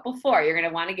talking about before. You're going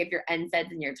to want to give your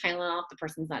NSAIDs and your Tylenol if the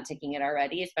person's not taking it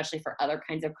already, especially for other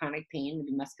kinds of chronic pain,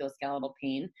 maybe musculoskeletal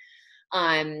pain.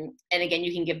 And again,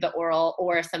 you can give the oral,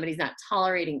 or if somebody's not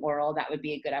tolerating oral, that would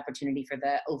be a good opportunity for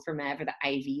the Ofirmev or the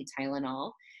IV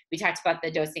Tylenol. We talked about the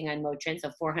dosing on Motrin,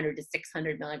 so 400 to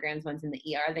 600 milligrams once in the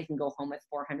ER. They can go home with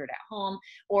 400 at home,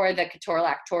 or the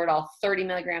ketorolac Toradol 30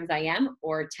 milligrams IM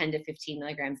or 10 to 15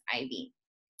 milligrams IV.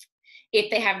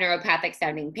 If they have neuropathic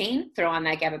sounding pain, throw on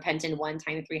that gabapentin 1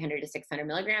 time 300 to 600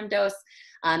 milligram dose,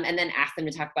 and then ask them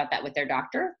to talk about that with their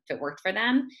doctor if it worked for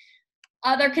them.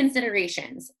 Other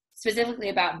considerations, specifically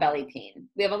about belly pain.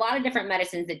 We have a lot of different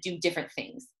medicines that do different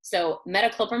things. So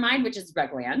metoclopramide, which is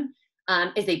Reglan,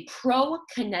 is a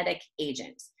prokinetic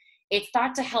agent. It's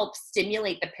thought to help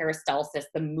stimulate the peristalsis,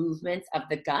 the movements of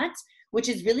the gut, which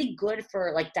is really good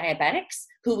for like diabetics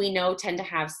who we know tend to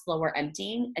have slower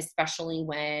emptying, especially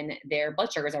when their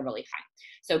blood sugars are really high.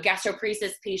 So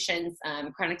gastroparesis patients,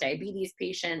 chronic diabetes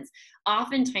patients,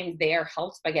 oftentimes they are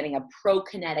helped by getting a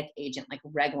prokinetic agent like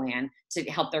Reglan to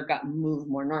help their gut move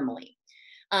more normally.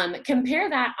 Compare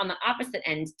that on the opposite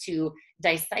end to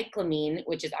dicyclamine,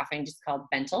 which is often just called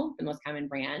Bentyl, the most common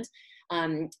brand.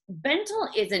 Bentyl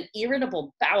is an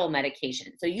irritable bowel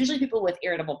medication. So usually people with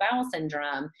irritable bowel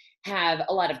syndrome have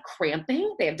a lot of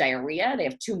cramping, they have diarrhea, they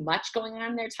have too much going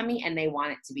on in their tummy, and they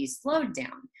want it to be slowed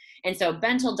down. And so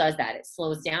Bentyl does that. It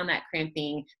slows down that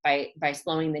cramping by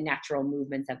slowing the natural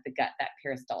movements of the gut, that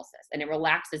peristalsis, and it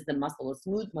relaxes the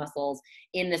smooth muscles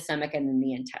in the stomach and in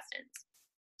the intestines.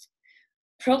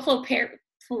 Compazine.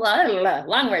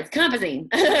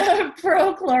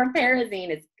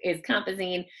 Prochlorperazine is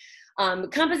compazine.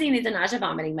 Compazine is a nausea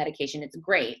vomiting medication. It's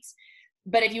great.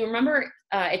 But if you remember,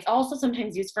 it's also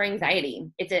sometimes used for anxiety.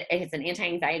 It's an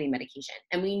anti-anxiety medication.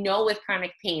 And we know with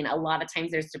chronic pain, a lot of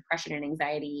times there's depression and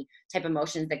anxiety type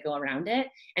emotions that go around it.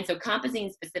 And so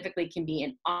compazine specifically can be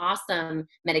an awesome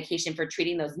medication for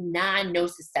treating those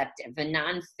non-nociceptive, the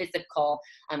non-physical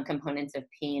components of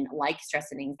pain like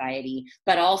stress and anxiety,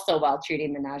 but also while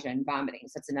treating the nausea and vomiting.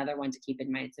 So it's another one to keep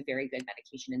in mind. It's a very good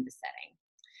medication in this setting.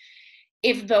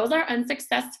 If those are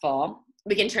unsuccessful,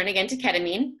 we can turn again to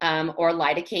ketamine or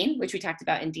lidocaine, which we talked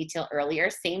about in detail earlier.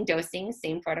 Same dosing,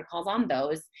 same protocols on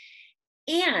those.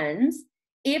 And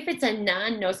if it's a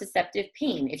non-nociceptive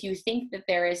pain, if you think that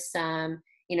there is some,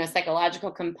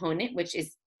 psychological component, which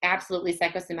is absolutely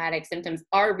psychosomatic symptoms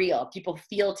are real. People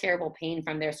feel terrible pain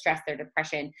from their stress, their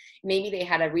depression. Maybe they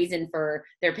had a reason for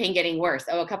their pain getting worse.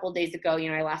 Oh, a couple of days ago,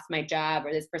 I lost my job,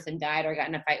 or this person died, or I got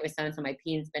in a fight with someone, so my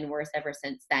pain's been worse ever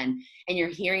since then. And you're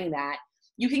hearing that,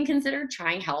 you can consider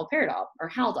trying haloperidol or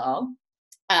Haldol,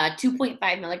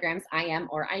 2.5 milligrams IM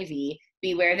or IV.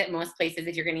 Be aware that most places,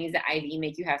 if you're going to use the IV,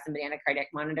 make you have somebody on a cardiac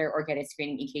monitor or get a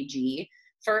screening EKG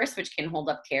first, which can hold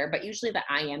up care, but usually the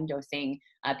IM dosing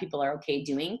people are okay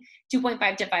doing.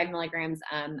 2.5 to 5 milligrams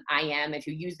IM. If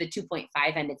you use the 2.5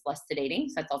 end, it's less sedating,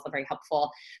 so that's also very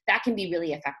helpful. That can be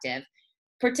really effective,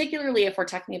 particularly if we're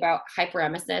talking about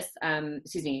hyperemesis,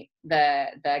 the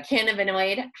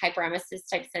cannabinoid hyperemesis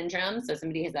type syndrome. So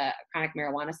somebody who's a chronic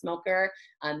marijuana smoker,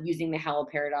 using the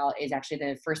haloperidol is actually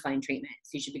the first line treatment.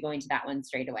 So you should be going to that one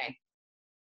straight away.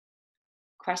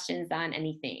 Questions on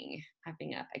anything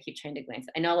popping up? I keep trying to glance.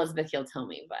 I know Elizabeth, you'll tell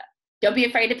me, but don't be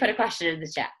afraid to put a question in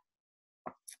the chat.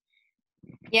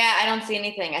 Yeah, I don't see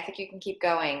anything. I think you can keep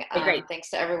going. Great. Thanks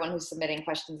to everyone who's submitting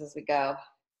questions as we go.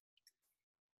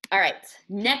 All right,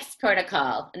 next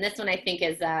protocol. And this one I think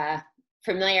is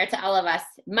familiar to all of us.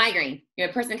 Migraine. You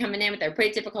have a person coming in with their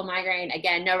pretty typical migraine.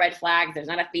 Again, no red flags. There's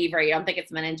not a fever. You don't think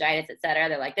it's meningitis, et cetera.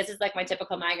 They're like, this is like my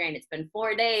typical migraine. It's been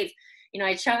 4 days.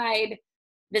 I tried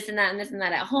this and that and this and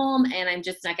that at home, and I'm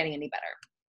just not getting any better.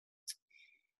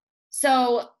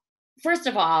 So first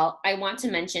of all, I want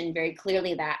to mention very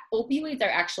clearly that opioids are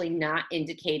actually not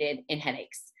indicated in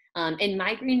headaches. In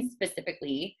migraines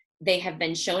specifically, they have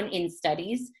been shown in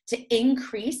studies to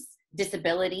increase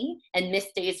disability and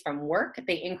missed days from work.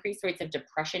 They increase rates of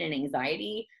depression and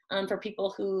anxiety for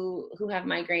people who have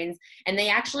migraines, and they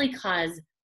actually cause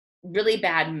really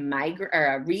bad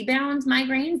rebound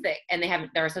migraines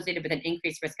they're associated with an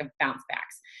increased risk of bounce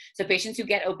backs. So patients who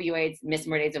get opioids miss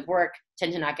more days of work,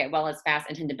 tend to not get well as fast,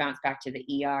 and tend to bounce back to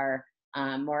the ER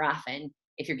more often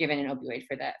if you're given an opioid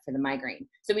for the migraine.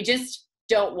 So we just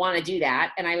don't want to do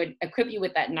that. And I would equip you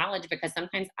with that knowledge, because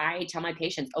sometimes I tell my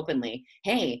patients openly,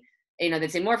 hey, they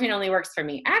say morphine only works for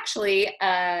me. Actually,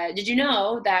 did you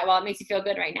know that while it makes you feel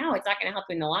good right now, it's not going to help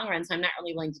you in the long run, so I'm not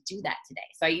really willing to do that today.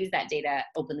 So I use that data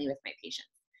openly with my patients.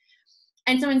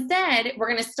 And so instead, we're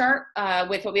going to start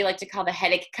with what we like to call the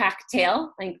headache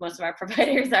cocktail. I think most of our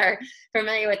providers are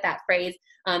familiar with that phrase.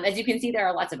 As you can see, there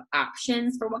are lots of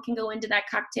options for what can go into that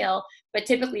cocktail, but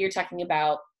typically you're talking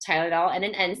about Tylenol and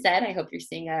an NSAID. I hope you're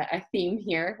seeing a theme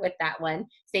here with that one.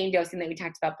 Same dosing that we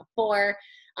talked about before.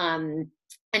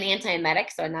 An antiemetic,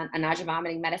 so a nausea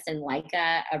vomiting medicine like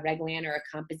a Reglan or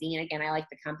a Compazine. Again, I like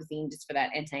the Compazine just for that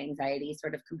anti-anxiety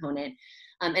sort of component.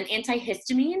 An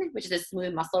antihistamine, which is a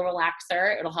smooth muscle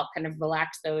relaxer. It'll help kind of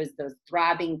relax those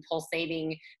throbbing,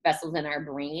 pulsating vessels in our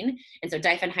brain. And so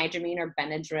diphenhydramine or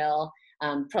Benadryl,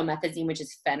 promethazine, which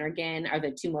is Phenergan, are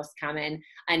the two most common.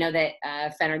 I know that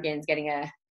Phenergan's getting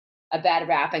a bad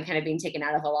rap and kind of being taken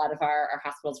out of a lot of our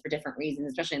hospitals for different reasons,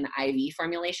 especially in the IV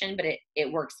formulation, but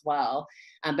it works well.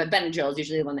 But Benadryl is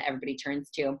usually the one that everybody turns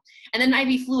to. And then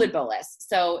IV fluid bolus.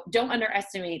 So don't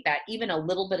underestimate that even a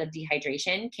little bit of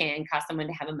dehydration can cause someone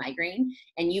to have a migraine.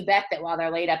 And you bet that while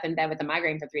they're laid up in bed with a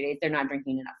migraine for 3 days, they're not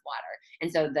drinking enough water. And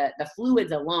so the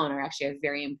fluids alone are actually a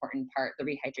very important part, the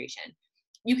rehydration.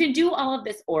 You can do all of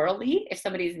this orally if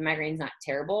somebody's migraine's not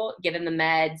terrible, give them the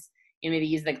meds, maybe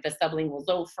use like the sublingual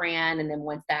Zofran, and then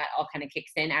once that all kind of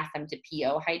kicks in, ask them to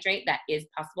PO hydrate. That is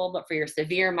possible, but for your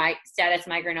severe status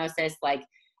migrainosis, like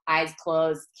eyes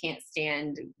closed, can't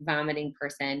stand, vomiting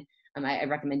person, I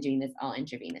recommend doing this all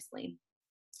intravenously.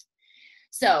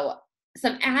 So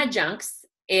some adjuncts,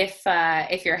 if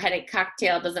your headache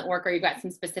cocktail doesn't work or you've got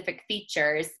some specific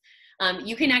features,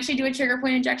 you can actually do a trigger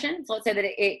point injection. So let's say that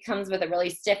it comes with a really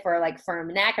stiff or like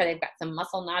firm neck, or they've got some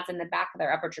muscle knots in the back of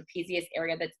their upper trapezius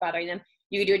area that's bothering them.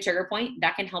 You can do a trigger point.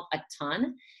 That can help a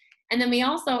ton. And then we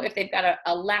also, if they've got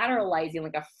a lateralizing,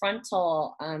 like a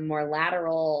frontal, more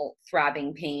lateral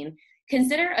throbbing pain,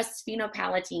 consider a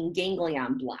sphenopalatine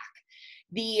ganglion block.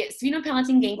 The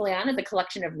sphenopalatine ganglion is a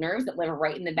collection of nerves that live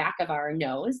right in the back of our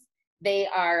nose. They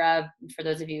are, for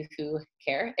those of you who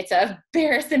care, it's a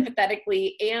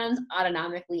parasympathetically and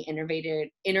autonomically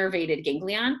innervated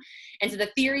ganglion. And so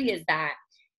the theory is that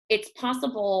it's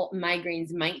possible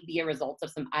migraines might be a result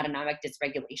of some autonomic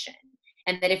dysregulation.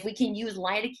 And that if we can use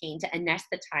lidocaine to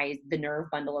anesthetize the nerve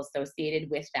bundle associated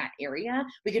with that area,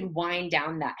 we could wind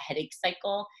down that headache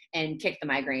cycle and kick the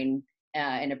migraine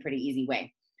in a pretty easy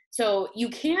way. So you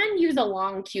can use a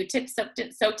long Q-tip soaked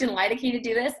in lidocaine to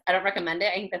do this. I don't recommend it.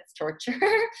 I think that's torture.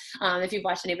 If you've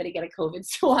watched anybody get a COVID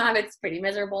swab, it's pretty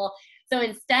miserable. So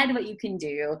instead, what you can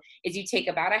do is you take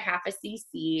about a half a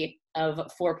cc of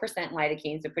 4%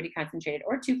 lidocaine, so pretty concentrated,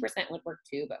 or 2% would work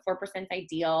too, but 4%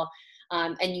 ideal.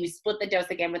 And you split the dose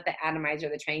again with the atomizer,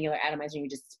 the triangular atomizer, and you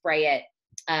just spray it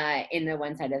in the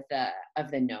one side of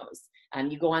the nose.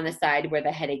 You go on the side where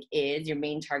the headache is. Your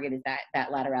main target is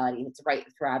that laterality. If it's right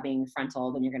throbbing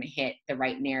frontal, then you're going to hit the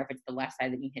right nerve. If it's the left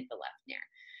side, then you hit the left nerve.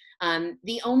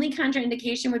 The only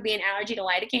contraindication would be an allergy to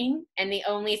lidocaine, and the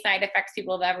only side effects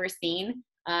people have ever seen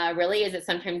really is that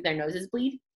sometimes their noses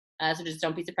bleed. So just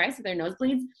don't be surprised if their nose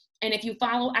bleeds. And if you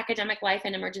follow Academic Life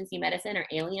and Emergency Medicine, or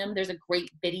Allium, there's a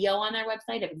great video on their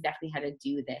website of exactly how to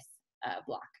do this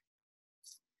block.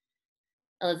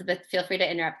 Elizabeth, feel free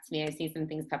to interrupt me. I see some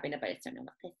things popping up, but I just don't know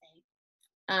what to say.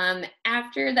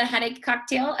 After the headache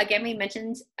cocktail, again, we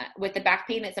mentioned with the back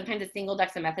pain that sometimes a single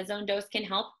dexamethasone dose can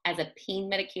help as a pain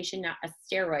medication, not a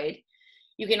steroid.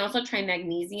 You can also try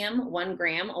magnesium, 1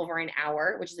 gram over an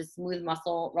hour, which is a smooth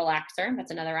muscle relaxer.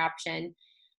 That's another option.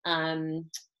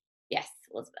 Yes,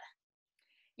 Elizabeth.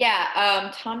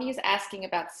 Yeah, Tommy is asking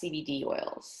about CBD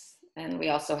oils. And we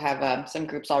also have some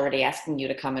groups already asking you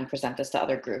to come and present this to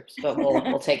other groups, but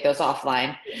we'll take those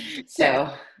offline.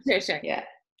 So Sure. Yeah.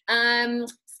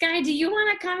 Sky, do you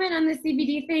want to comment on the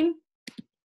CBD thing?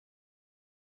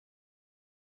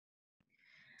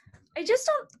 I just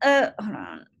don't, hold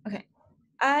on. Okay.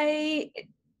 I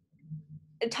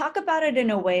talk about it in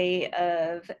a way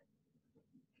of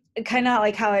kind of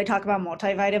like how I talk about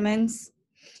multivitamins.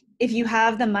 If you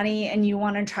have the money and you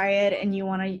want to try it and you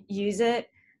want to use it,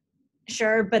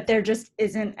 sure, but there just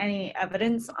isn't any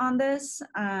evidence on this.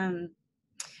 And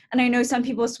I know some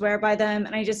people swear by them,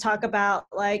 and I just talk about,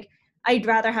 like, I'd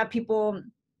rather have people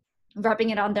rubbing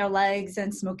it on their legs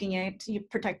and smoking it to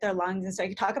protect their lungs. And so I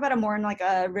could talk about it more in like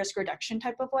a risk reduction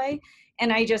type of way.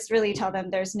 And I just really tell them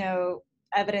there's no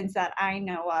evidence that I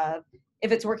know of.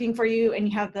 If it's working for you and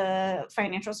you have the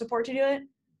financial support to do it,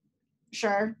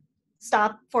 sure,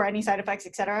 stop for any side effects,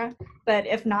 etc. But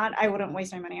if not, I wouldn't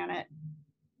waste my money on it.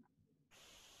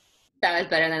 That was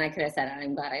better than I could have said.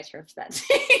 I'm glad I chirped that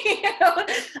to you.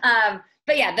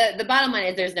 But yeah, the bottom line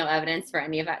is there's no evidence for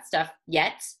any of that stuff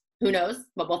yet. Who knows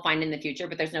what we'll find in the future,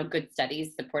 but there's no good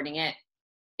studies supporting it.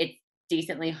 It's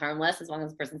decently harmless as long as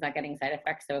the person's not getting side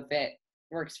effects. So if it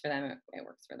works for them, it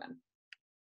works for them.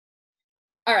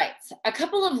 All right, a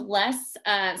couple of less,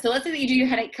 so let's say that you do your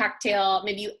headache cocktail,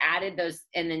 maybe you added those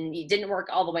and then you didn't work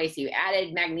all the way, so you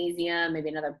added magnesium, maybe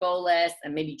another bolus,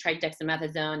 and maybe you tried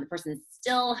dexamethasone. The person's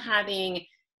still having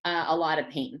a lot of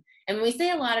pain. And when we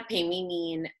say a lot of pain, we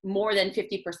mean more than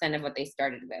 50% of what they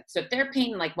started with. So if their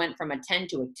pain like went from a 10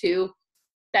 to a 2,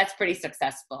 that's pretty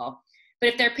successful. But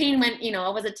if their pain went, it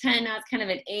was a 10, now it's kind of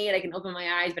an 8, I can open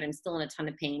my eyes, but I'm still in a ton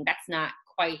of pain, that's not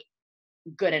quite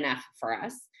good enough for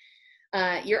us.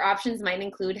 Your options might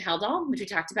include Haldol, which we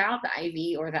talked about, the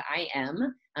IV or the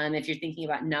IM, if you're thinking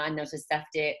about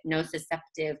nociceptive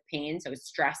pain, so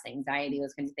stress, anxiety,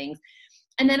 those kinds of things.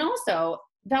 And then also,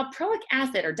 valproic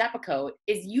acid or Depakote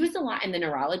is used a lot in the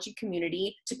neurology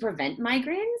community to prevent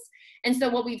migraines. And so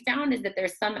what we found is that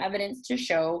there's some evidence to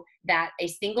show that a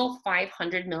single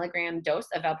 500 milligram dose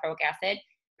of valproic acid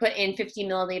put in 50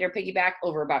 milliliter piggyback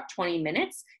over about 20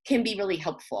 minutes can be really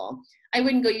helpful. I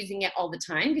wouldn't go using it all the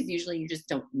time because usually you just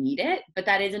don't need it, but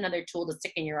that is another tool to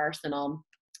stick in your arsenal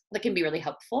that can be really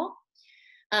helpful.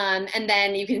 And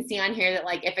then you can see on here that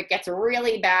like if it gets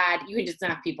really bad, you can just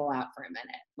knock people out for a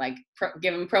minute. Like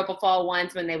give them propofol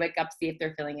once when they wake up, see if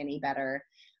they're feeling any better.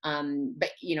 But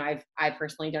I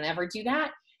personally don't ever do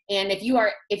that. And if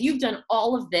you've done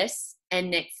all of this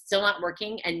and it's still not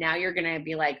working, and now you're gonna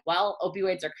be like, well,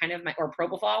 opioids are kind of or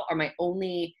propofol are my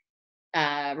only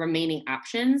remaining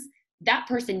options, that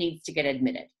person needs to get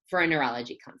admitted for a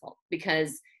neurology consult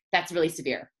because that's really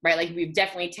severe, right? Like we've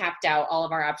definitely tapped out all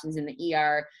of our options in the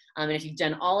ER. And if you've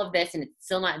done all of this and it's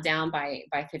still not down by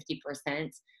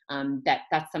 50%,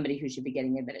 that's somebody who should be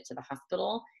getting admitted to the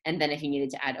hospital. And then if you needed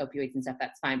to add opioids and stuff,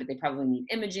 that's fine, but they probably need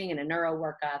imaging and a neuro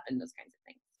workup and those kinds of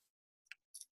things.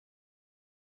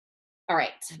 All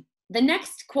right, the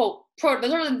next quote,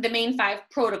 those are the main 5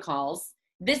 protocols.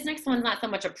 This next one's not so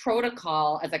much a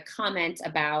protocol as a comment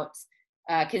about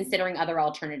considering other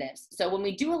alternatives. So when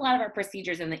we do a lot of our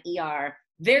procedures in the ER,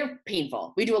 they're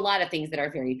painful. We do a lot of things that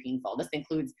are very painful. This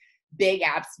includes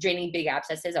draining big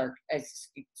abscesses are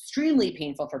extremely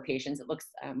painful for patients. It looks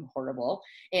horrible.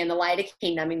 And the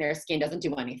lidocaine numbing their skin doesn't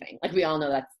do anything. Like we all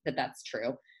know that's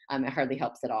true. It hardly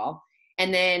helps at all.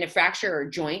 And then a fracture or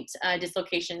joint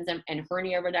dislocations and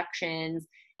hernia reductions,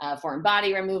 foreign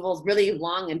body removals, really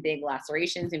long and big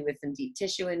lacerations and with some deep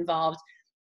tissue involved.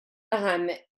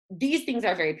 these things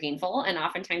are very painful, and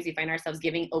oftentimes we find ourselves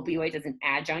giving opioids as an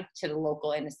adjunct to the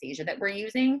local anesthesia that we're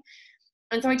using.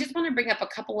 And so I just want to bring up a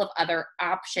couple of other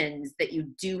options that you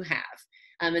do have.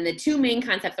 And the two main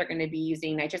concepts are going to be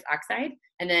using nitrous oxide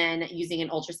and then using an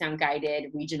ultrasound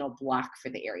guided regional block for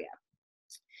the area.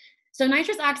 So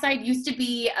nitrous oxide used to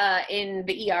be in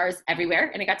the ERs everywhere,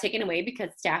 and it got taken away because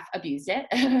staff abused it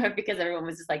because everyone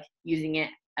was just like using it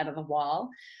out of the wall.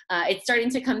 It's starting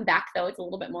to come back though. It's a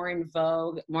little bit more in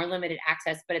vogue, more limited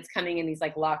access, but it's coming in these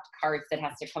like locked carts that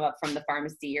has to come up from the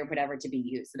pharmacy or whatever to be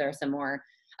used. So there are some more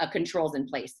controls in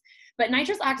place. But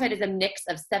nitrous oxide is a mix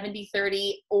of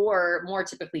 70-30 or more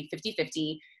typically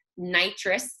 50-50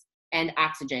 nitrous and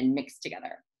oxygen mixed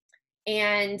together.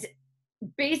 And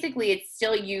basically it's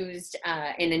still used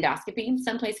in endoscopy in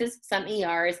some places, some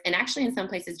ERs, and actually in some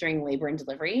places during labor and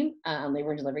delivery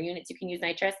units you can use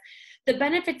nitrous. The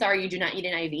benefits are you do not need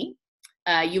an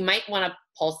IV. You might want a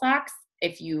pulse ox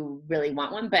if you really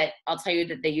want one, but I'll tell you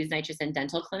that they use nitrous in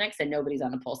dental clinics and nobody's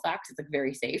on a pulse ox. It's like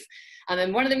very safe.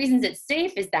 And one of the reasons it's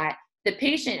safe is that the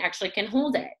patient actually can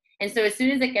hold it. And so as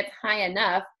soon as it gets high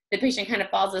enough, the patient kind of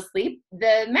falls asleep,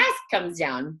 the mask comes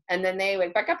down, and then they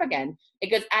wake back up again. It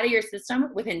goes out of your system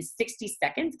within 60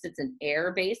 seconds because it's an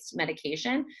air-based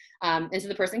medication. And so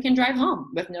the person can drive home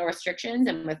with no restrictions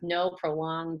and with no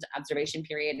prolonged observation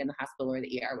period in the hospital or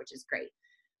the ER, which is great.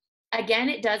 Again,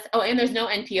 it does, oh, and there's no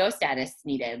NPO status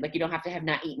needed. Like you don't have to have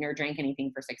not eaten or drank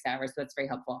anything for 6 hours, so that's very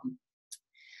helpful.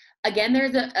 Again,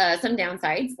 there's some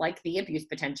downsides like the abuse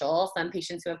potential. Some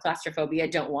patients who have claustrophobia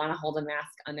don't want to hold a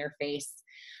mask on their face.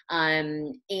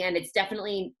 And it's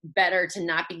definitely better to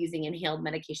not be using inhaled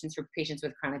medications for patients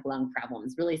with chronic lung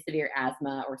problems, really severe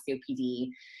asthma or COPD.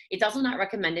 It's also not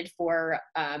recommended for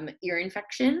ear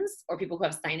infections or people who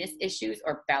have sinus issues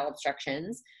or bowel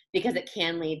obstructions because it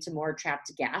can lead to more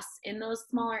trapped gas in those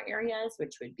smaller areas,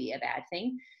 which would be a bad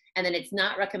thing. And then it's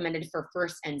not recommended for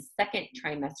first and second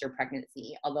trimester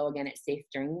pregnancy, although again, it's safe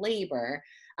during labor.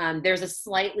 There's a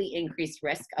slightly increased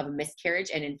risk of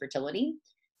miscarriage and infertility.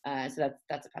 So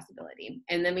that's a possibility.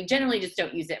 And then we generally just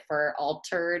don't use it for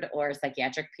altered or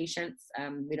psychiatric patients.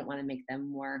 We don't want to make them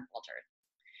more altered.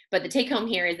 But the take home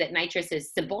here is that nitrous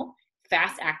is simple,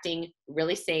 fast acting,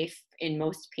 really safe in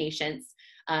most patients.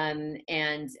 And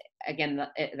again,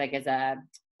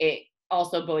 it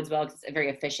also bodes well because it's very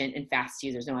efficient and fast to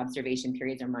use. There's no observation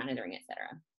periods or monitoring, et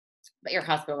cetera. But your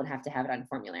hospital would have to have it on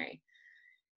formulary.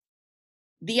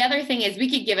 The other thing is we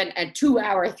could give a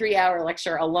 2-hour, 3-hour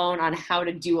lecture alone on how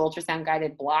to do ultrasound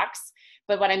guided blocks.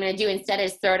 But what I'm going to do instead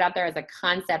is throw it out there as a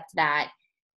concept that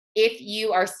if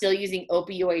you are still using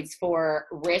opioids for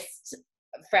wrist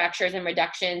fractures and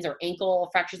reductions or ankle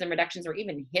fractures and reductions or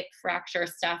even hip fracture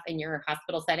stuff in your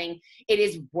hospital setting, it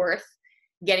is worth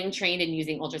getting trained in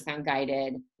using ultrasound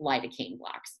guided lidocaine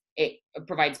blocks. It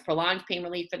provides prolonged pain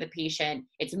relief for the patient.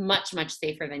 It's much, much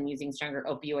safer than using stronger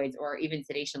opioids or even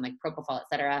sedation like propofol, et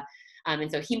cetera.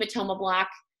 And so hematoma block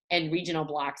and regional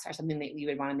blocks are something that we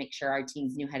would want to make sure our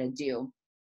teams knew how to do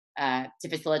to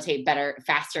facilitate better,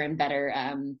 faster and better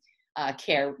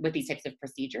care with these types of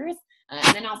procedures.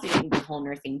 And then also you can the whole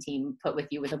nursing team put with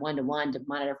you with a one-to-one to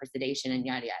monitor for sedation and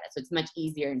yada, yada. So it's much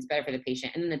easier and it's better for the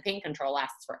patient. And then the pain control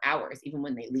lasts for hours, even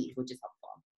when they leave, which is helpful.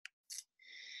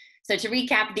 So to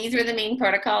recap, these are the main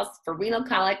protocols for renal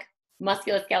colic,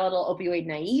 musculoskeletal opioid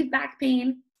naive back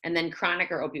pain, and then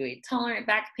chronic or opioid tolerant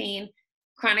back pain,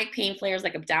 chronic pain flares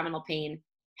like abdominal pain,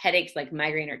 headaches like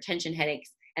migraine or tension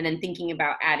headaches, and then thinking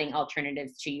about adding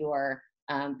alternatives to your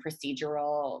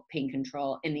procedural pain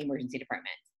control in the emergency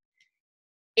department.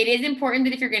 It is important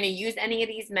that if you're going to use any of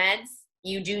these meds,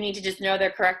 you do need to just know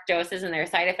their correct doses and their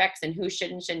side effects and who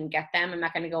should and shouldn't get them. I'm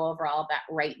not going to go over all of that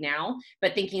right now,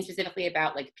 but thinking specifically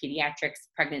about like pediatrics,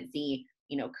 pregnancy,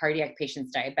 cardiac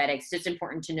patients, diabetics, it's just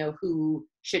important to know who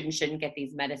should and shouldn't get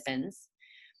these medicines.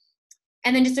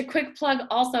 And then just a quick plug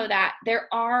also that there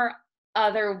are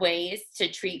other ways to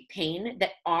treat pain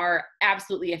that are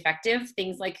absolutely effective,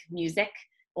 things like music,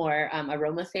 or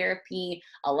aromatherapy,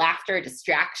 a laughter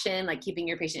distraction, like keeping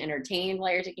your patient entertained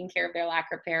while you're taking care of their lac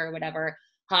repair or whatever,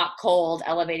 hot, cold,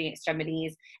 elevating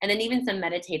extremities, and then even some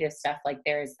meditative stuff. Like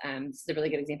there's, this is a really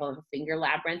good example of a finger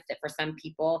labyrinth that for some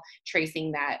people,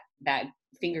 tracing that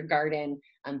finger garden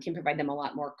can provide them a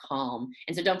lot more calm.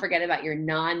 And so don't forget about your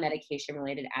non-medication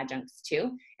related adjuncts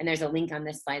too. And there's a link on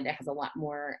this slide that has a lot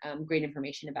more great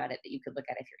information about it that you could look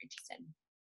at if you're interested.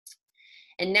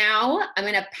 And now I'm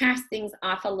going to pass things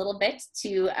off a little bit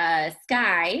to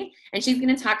Skye, and she's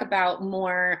going to talk about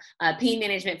more pain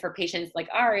management for patients like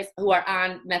ours who are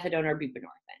on methadone or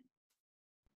buprenorphine.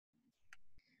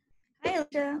 Hi,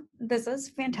 Alicia. This is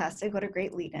fantastic. What a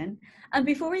great lead-in.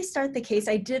 Before we start the case,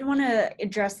 I did want to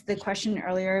address the question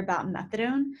earlier about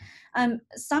methadone.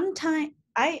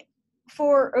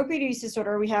 For opioid use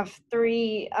disorder, we have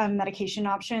three medication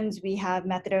options. We have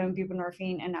methadone,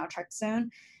 buprenorphine, and naltrexone.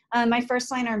 My first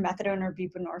line are methadone or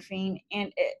buprenorphine,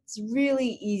 and it's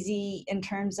really easy in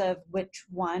terms of which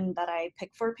one that I pick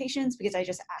for patients because I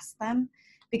just ask them,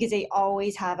 because they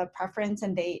always have a preference,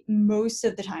 and they, most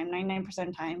of the time, 99% of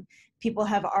the time, people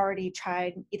have already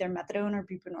tried either methadone or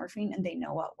buprenorphine and they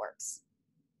know what works.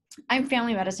 I'm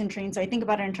family medicine trained, so I think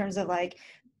about it in terms of like,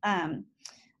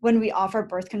 when we offer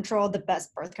birth control, the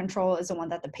best birth control is the one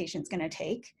that the patient's gonna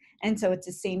take. And so it's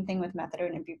the same thing with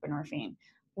methadone and buprenorphine.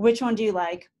 Which one do you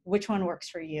like? Which one works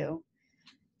for you?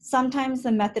 Sometimes the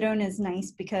methadone is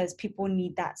nice because people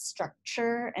need that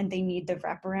structure and they need the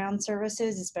wraparound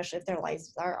services, especially if their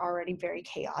lives are already very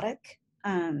chaotic.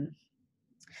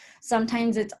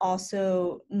 Sometimes it's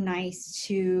also nice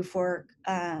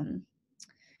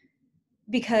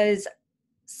because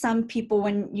some people,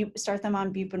 when you start them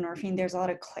on buprenorphine, there's a lot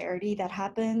of clarity that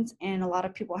happens, and a lot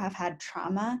of people have had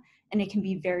trauma, and it can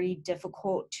be very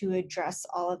difficult to address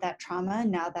all of that trauma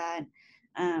now that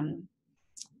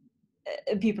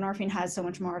buprenorphine has so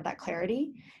much more of that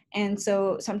clarity. And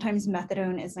so sometimes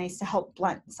methadone is nice to help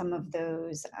blunt some of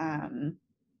those,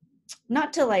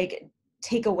 not to like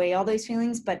take away all those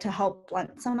feelings, but to help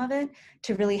blunt some of it,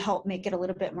 to really help make it a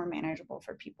little bit more manageable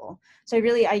for people. So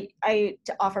I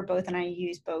offer both, and I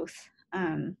use both.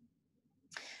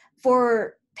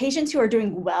 For patients who are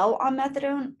doing well on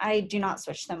methadone, I do not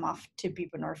switch them off to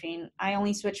buprenorphine. I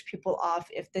only switch people off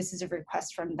if this is a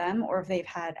request from them, or if they've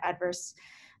had adverse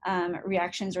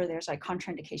reactions, or there's like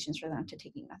contraindications for them to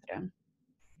taking methadone.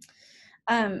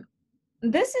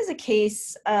 This is a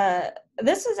case,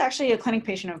 this is actually a clinic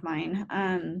patient of mine.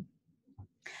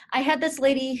 I had this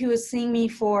lady who was seeing me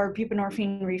for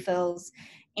buprenorphine refills,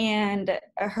 and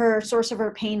her source of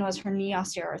her pain was her knee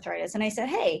osteoarthritis. And I said,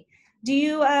 hey, do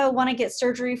you want to get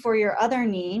surgery for your other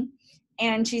knee?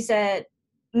 And she said,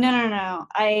 no,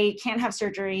 I can't have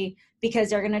surgery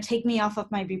because they're going to take me off of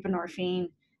my buprenorphine.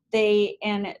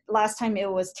 And last time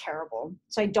it was terrible,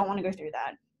 so I don't want to go through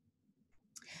that.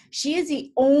 She is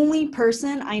the only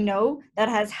person I know that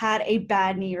has had a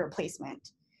bad knee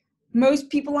replacement. Most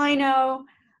people I know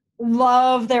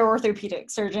love their orthopedic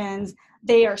surgeons.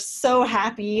 They are so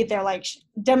happy. They're like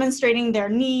demonstrating their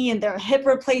knee and their hip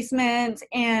replacement.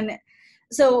 And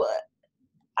so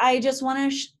I just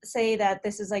want to say that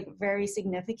this is like very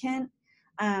significant.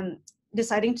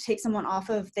 Deciding to take someone off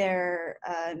of their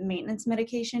maintenance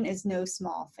medication is no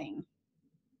small thing.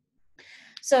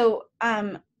 So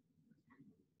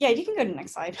yeah, you can go to the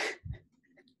next slide.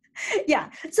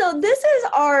 Yeah, so this is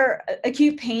our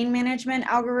acute pain management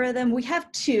algorithm. We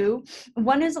have two.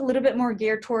 One is a little bit more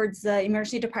geared towards the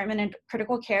emergency department and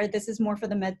critical care. This is more for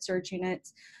the med-surg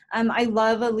units. I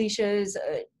love Alicia's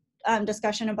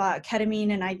discussion about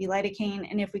ketamine and IV lidocaine,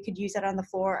 and if we could use that on the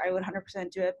floor, I would 100%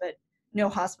 do it, but no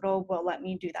hospital will let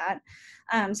me do that.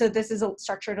 So this is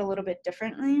structured a little bit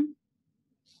differently.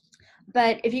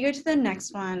 But if you go to the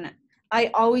next one, I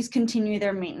always continue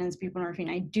their maintenance buprenorphine.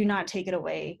 I do not take it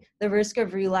away. The risk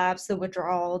of relapse, the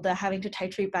withdrawal, the having to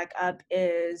titrate back up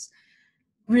is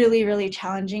really, really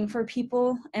challenging for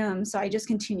people. So I just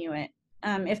continue it.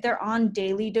 If they're on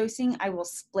daily dosing, I will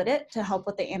split it to help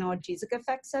with the analgesic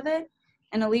effects of it.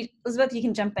 And Elizabeth, you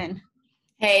can jump in.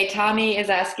 Hey, Tommy is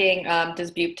asking,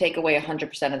 does Bupe take away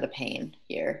 100% of the pain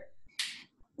here?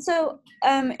 So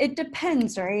it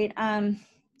depends, right?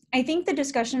 I think the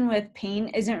discussion with pain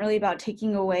isn't really about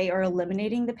taking away or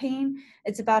eliminating the pain.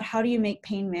 It's about how do you make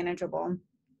pain manageable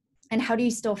and how do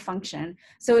you still function?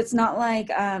 So it's not like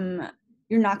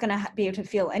you're not going to be able to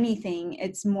feel anything.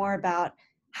 It's more about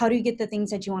how do you get the things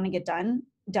that you want to get done,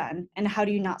 and how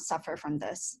do you not suffer from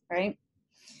this, right?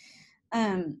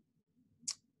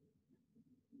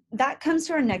 That comes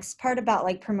to our next part about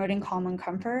like promoting calm and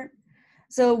comfort.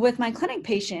 So with my clinic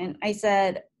patient, I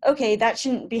said, okay, that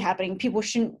shouldn't be happening. People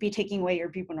shouldn't be taking away your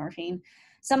buprenorphine.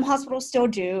 Some hospitals still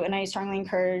do, and I strongly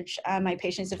encourage my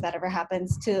patients, if that ever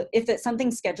happens, if it's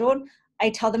something scheduled, I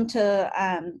tell them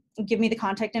to give me the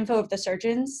contact info of the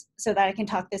surgeons so that I can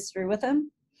talk this through with them.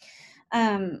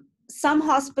 Some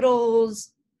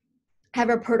hospitals have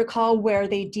a protocol where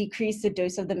they decrease the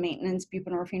dose of the maintenance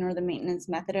buprenorphine or the maintenance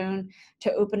methadone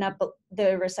to open up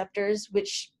the receptors,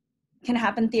 which can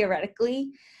happen theoretically,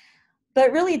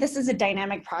 but really this is a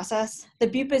dynamic process. The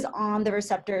bupe is on the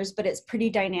receptors, but it's pretty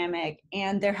dynamic.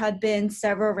 And there have been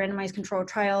several randomized controlled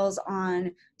trials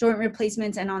on joint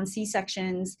replacements and on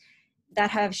C-sections that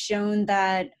have shown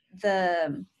that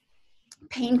the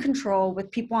pain control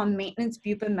with people on maintenance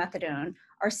bupamethadone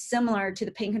are similar to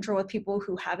the pain control with people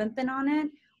who haven't been on it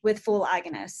with full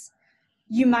agonists.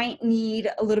 You might need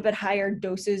a little bit higher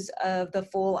doses of the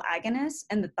full agonist,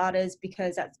 and the thought is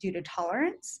because that's due to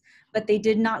tolerance, but they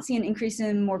did not see an increase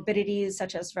in morbidities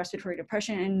such as respiratory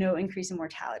depression and no increase in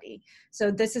mortality.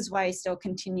 So this is why I still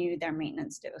continue their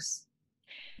maintenance dose.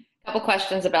 Couple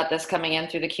questions about this coming in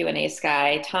through the Q&A,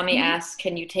 Sky. Tommy asks,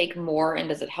 can you take more and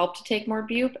does it help to take more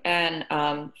bup? And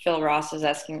Phil Ross is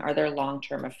asking, are there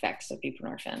long-term effects of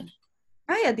buprenorphine?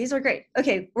 Oh yeah, these are great.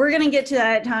 Okay, we're gonna get to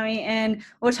that, Tommy, and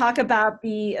we'll talk about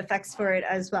the effects for it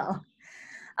as well.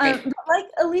 But like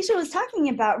Alicia was talking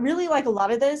about, really like a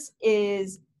lot of this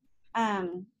is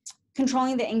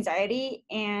controlling the anxiety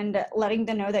and letting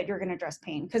them know that you're gonna address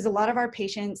pain. Because a lot of our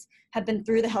patients have been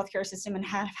through the healthcare system and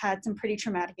have had some pretty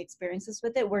traumatic experiences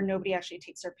with it where nobody actually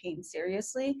takes their pain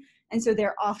seriously. And so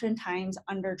they're oftentimes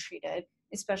undertreated,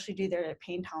 especially due to their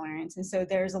pain tolerance. And so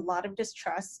there's a lot of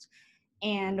distrust.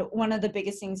 And one of the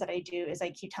biggest things that I do is I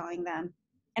keep telling them,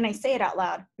 and I say it out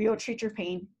loud, we will treat your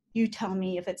pain. You tell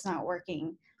me if it's not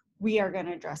working. We are going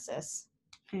to address this.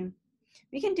 Okay.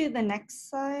 We can do the next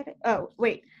slide. Oh,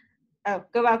 wait. Oh,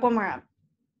 go back one more up.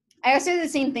 I also do the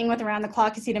same thing with around the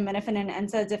clock acetaminophen and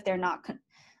NSAIDs if they're not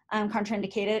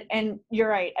contraindicated. And you're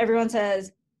right. Everyone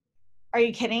says, are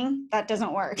you kidding? That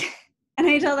doesn't work. And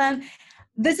I tell them,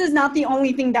 this is not the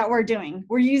only thing that we're doing.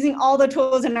 We're using all the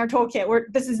tools in our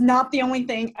toolkit. This is not the only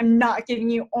thing. I'm not giving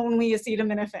you only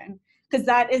acetaminophen because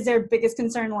that is their biggest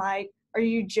concern. Like, are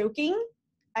you joking?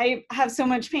 I have so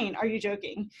much pain. Are you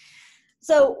joking?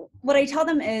 So what I tell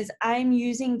them is I'm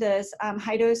using this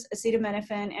high dose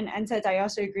acetaminophen and NSAIDs. I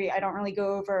also agree. I don't really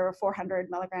go over 400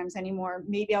 milligrams anymore.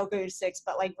 Maybe I'll go to 6,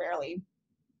 but like rarely.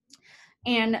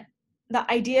 And the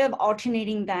idea of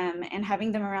alternating them and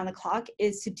having them around the clock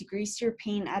is to decrease your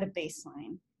pain at a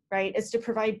baseline, right? It's to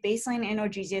provide baseline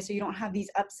analgesia so you don't have these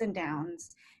ups and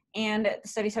downs. And the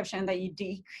studies have shown that you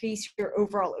decrease your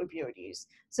overall opioid use.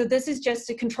 So this is just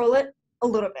to control it a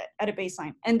little bit at a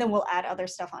baseline, and then we'll add other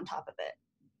stuff on top of it.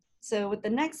 So with the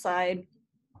next slide,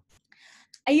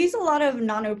 I use a lot of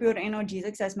non-opioid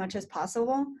analgesics as much as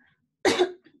possible.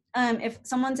 If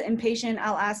someone's inpatient,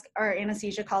 I'll ask our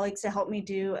anesthesia colleagues to help me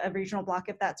do a regional block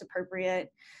if that's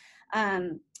appropriate.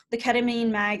 The ketamine,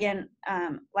 mag, and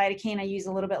lidocaine I use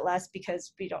a little bit less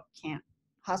because we can't,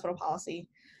 hospital policy.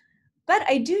 But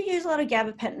I do use a lot of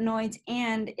gabapentinoids,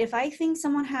 and if I think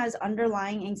someone has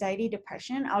underlying anxiety,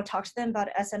 depression, I'll talk to them about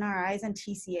SNRIs and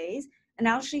TCAs, and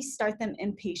I'll actually start them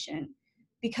inpatient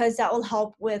because that will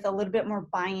help with a little bit more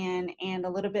buy-in and a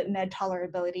little bit med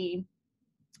tolerability.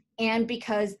 And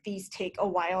because these take a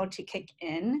while to kick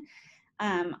in,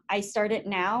 I start it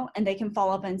now and they can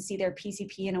follow up and see their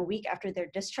PCP in a week after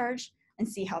they're discharged and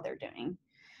see how they're doing.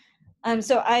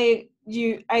 So I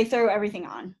throw everything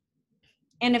on.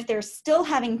 And if they're still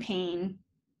having pain,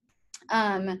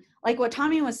 like what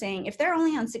Tommy was saying, if they're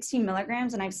only on 16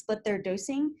 milligrams and I've split their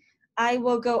dosing, I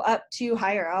will go up to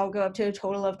higher. I'll go up to a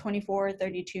total of 24 or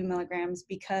 32 milligrams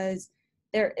because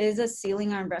there is a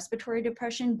ceiling on respiratory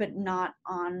depression, but not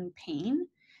on pain.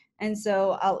 And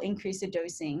so I'll increase the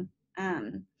dosing.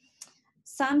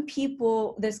 Some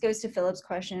people, this goes to Philip's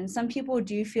question, some people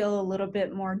do feel a little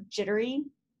bit more jittery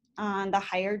on the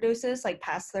higher doses, like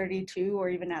past 32 or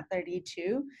even at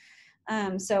 32.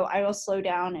 So I will slow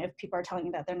down if people are telling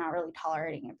me that they're not really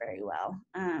tolerating it very well.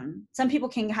 Some people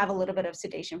can have a little bit of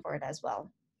sedation for it as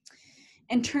well.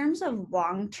 In terms of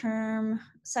long-term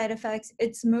side effects,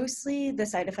 it's mostly the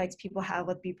side effects people have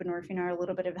with buprenorphine are a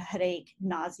little bit of a headache,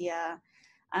 nausea.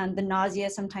 The nausea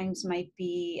sometimes might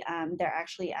be they're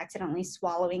actually accidentally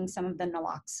swallowing some of the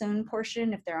naloxone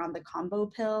portion if they're on the combo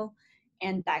pill,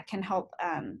 and that can help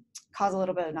cause a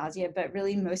little bit of nausea, but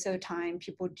really most of the time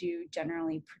people do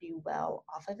generally pretty well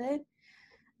off of it.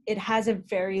 It has a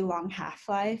very long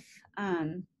half-life,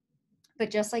 but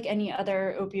just like any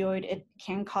other opioid, it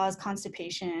can cause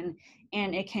constipation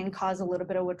and it can cause a little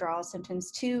bit of withdrawal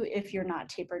symptoms too if you're not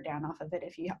tapered down off of it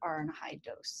if you are on a high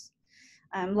dose.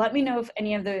 Let me know if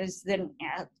any of those didn't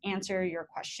answer your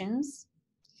questions.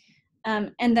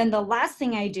 And then the last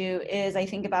thing I do is I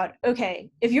think about, okay,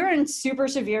 if you're in super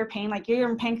severe pain, like you're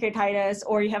in pancreatitis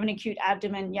or you have an acute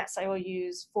abdomen, yes, I will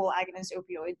use full agonist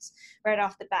opioids right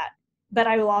off the bat. But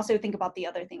I will also think about the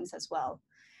other things as well.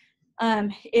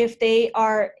 If they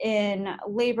are in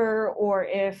labor or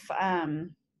if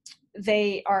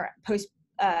they are post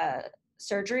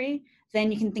surgery,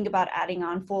 then you can think about adding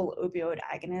on full opioid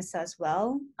agonists as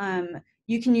well.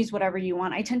 You can use whatever you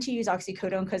want. I tend to use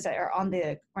oxycodone because they're on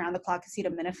the around the clock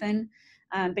acetaminophen,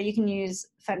 but you can use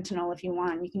fentanyl if you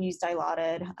want. You can use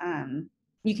Dilaudid.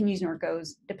 you can use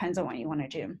Norcos, depends on what you want to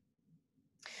do.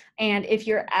 And if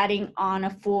you're adding on a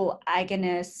full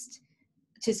agonist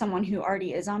to someone who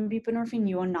already is on buprenorphine,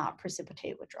 you will not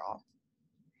precipitate withdrawal.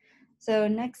 So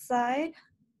next slide.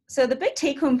 So the big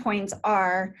take-home points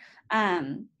are,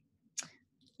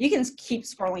 you can keep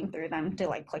scrolling through them to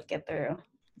like click it through.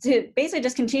 To basically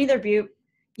just continue their bupe,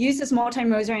 use this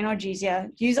multi-modes or analgesia,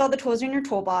 use all the tools in your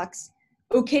toolbox,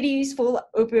 okay to use full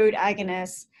opioid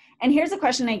agonists. And here's a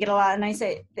question I get a lot, and I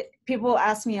say, people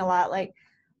ask me a lot, like,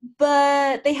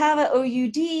 but they have an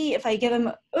OUD, if I give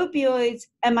them opioids,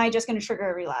 am I just gonna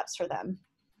trigger a relapse for them?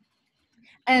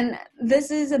 And this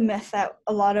is a myth that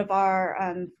a lot of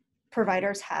our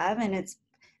providers have, and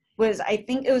I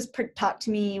think it was taught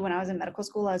to me when I was in medical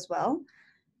school as well.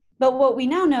 But what we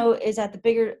now know is that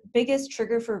the biggest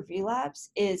trigger for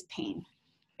relapse is pain,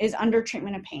 is under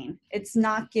treatment of pain. It's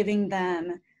not giving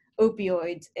them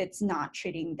opioids, it's not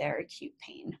treating their acute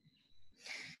pain.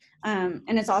 And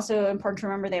it's also important to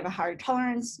remember they have a higher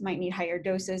tolerance, might need higher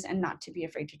doses, and not to be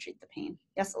afraid to treat the pain.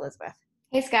 Yes, Elizabeth?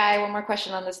 Hey Sky, one more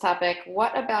question on this topic.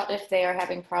 What about if they are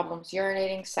having problems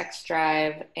urinating, sex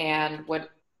drive, and would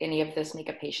any of this make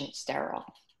a patient sterile?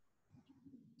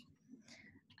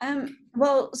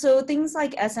 Well, so things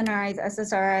like SNRIs,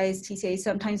 SSRIs, TCAs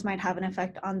sometimes might have an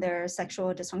effect on their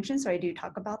sexual dysfunction, so I do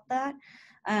talk about that.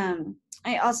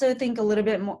 I also think a little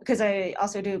bit more, because I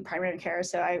also do primary care,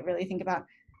 so I really think about,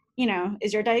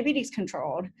 is your diabetes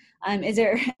controlled?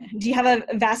 Do you have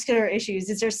vascular issues?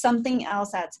 Is there something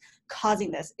else that's causing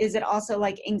this? Is it also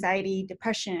like anxiety,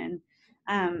 depression?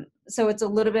 So it's a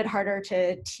little bit harder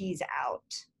to tease out.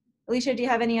 Alicia, do you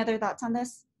have any other thoughts on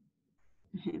this?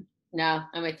 No,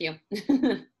 I'm with you.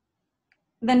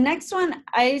 The next one,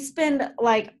 I spend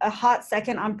like a hot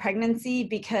second on pregnancy,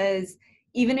 because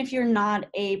even if you're not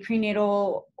a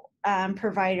prenatal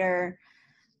provider,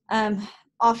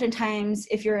 oftentimes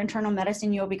if you're internal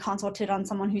medicine, you'll be consulted on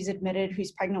someone who's admitted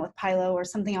who's pregnant with pyelo or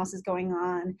something else is going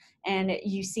on, and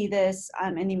you see this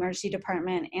in the emergency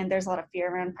department, and there's a lot of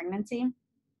fear around pregnancy.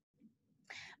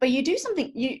 But you do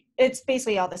something, it's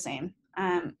basically all the same.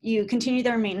 You continue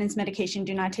their maintenance medication,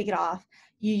 do not take it off.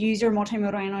 You use your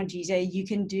multimodal analgesia. You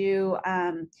can do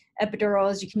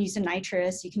epidurals, you can use a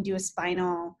nitrous, you can do a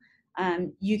spinal.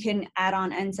 You can add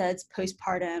on NSAIDs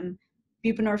postpartum.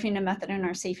 Buprenorphine and methadone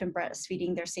are safe in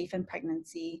breastfeeding, they're safe in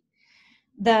pregnancy.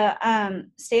 The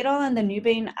Stadol and the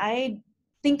Nubain, I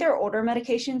think they're older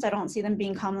medications. I don't see them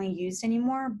being commonly used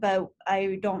anymore, but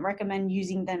I don't recommend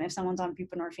using them if someone's on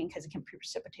buprenorphine because it can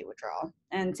precipitate withdrawal.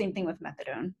 And same thing with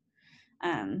methadone.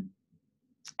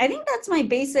 I think that's my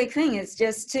basic thing, is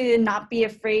just to not be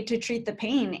afraid to treat the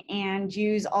pain and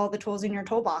use all the tools in your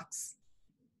toolbox.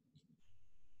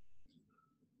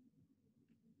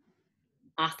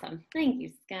 Awesome. Thank you,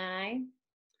 Sky.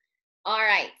 All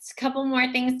right, a couple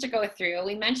more things to go through.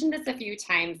 We mentioned this a few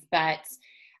times, but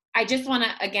I just want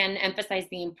to, again, emphasize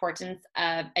the importance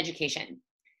of education.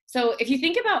 So if you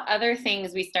think about other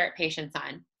things we start patients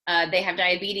on, they have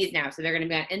diabetes now, so they're going to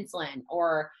be on insulin,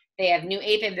 or they have new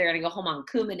AFib, they're going to go home on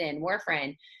Coumadin,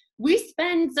 warfarin. We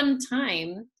spend some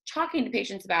time talking to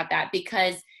patients about that,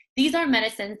 because these are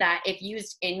medicines that, if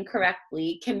used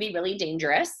incorrectly, can be really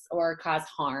dangerous or cause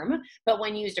harm, but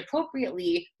when used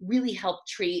appropriately, really help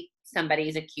treat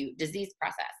somebody's acute disease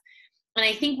process. And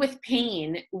I think with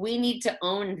pain, we need to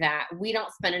own that we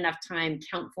don't spend enough time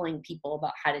counseling people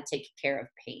about how to take care of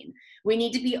pain. We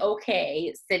need to be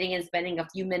okay sitting and spending a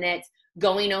few minutes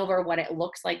going over what it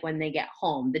looks like when they get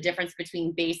home, the difference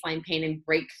between baseline pain and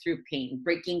breakthrough pain,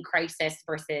 breaking crisis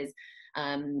versus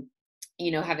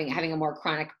having a more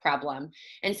chronic problem.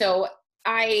 And so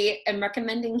I am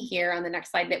recommending here on the next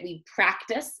slide that we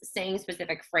practice saying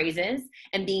specific phrases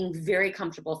and being very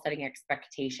comfortable setting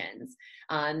expectations.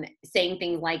 Saying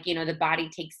things like, the body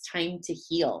takes time to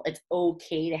heal. It's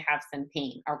okay to have some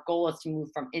pain. Our goal is to move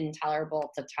from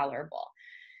intolerable to tolerable.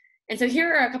 And so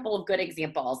here are a couple of good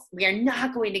examples. We are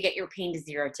not going to get your pain to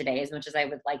zero today, as much as I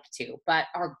would like to, but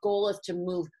our goal is to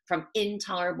move from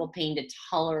intolerable pain to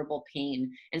tolerable pain.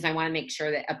 And so I want to make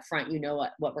sure that up front, you know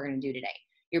what we're going to do today.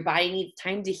 Your body needs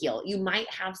time to heal. You might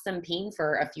have some pain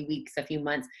for a few weeks, a few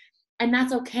months, and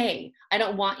that's okay. I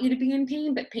don't want you to be in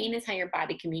pain, but pain is how your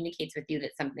body communicates with you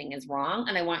that something is wrong.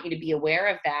 And I want you to be aware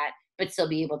of that, but still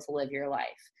be able to live your life.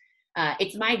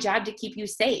 It's my job to keep you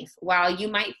safe. While you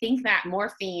might think that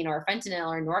morphine or fentanyl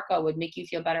or Norco would make you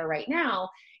feel better right now,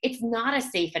 it's not a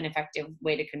safe and effective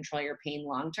way to control your pain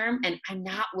long-term. And I'm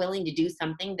not willing to do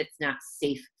something that's not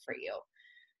safe for you.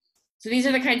 So these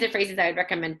are the kinds of phrases I would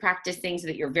recommend practicing so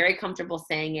that you're very comfortable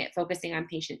saying it, focusing on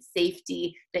patient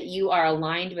safety, that you are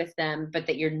aligned with them, but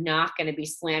that you're not going to be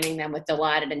slamming them with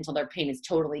Dilaudid until their pain is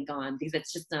totally gone, because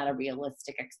that's just not a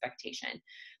realistic expectation.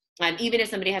 Even if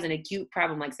somebody has an acute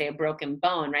problem, like say a broken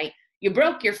bone, right? You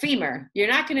broke your femur. You're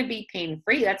not going to be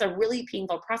pain-free. That's a really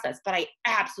painful process, but I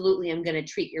absolutely am going to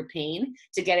treat your pain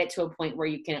to get it to a point where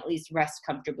you can at least rest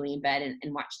comfortably in bed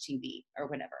and watch TV or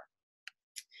whatever.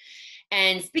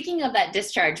 And speaking of that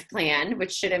discharge plan,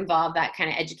 which should involve that kind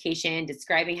of education,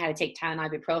 describing how to take Tylenol,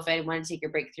 ibuprofen, when to take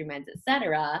your breakthrough meds,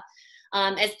 etc.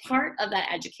 As part of that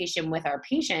education with our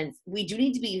patients, we do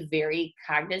need to be very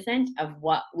cognizant of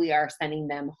what we are sending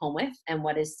them home with and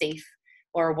what is safe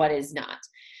or what is not.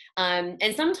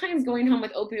 And sometimes going home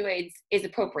with opioids is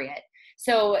appropriate.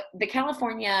 So the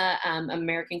California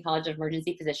American College of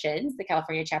Emergency Physicians, the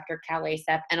California chapter,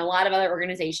 CalACEP, and a lot of other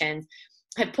organizations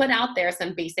have put out there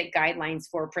some basic guidelines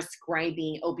for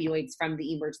prescribing opioids from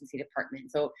the emergency department.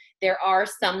 So there are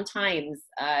sometimes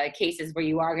cases where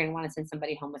you are going to want to send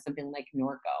somebody home with something like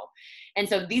Norco. And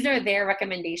so these are their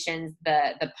recommendations.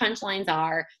 The punchlines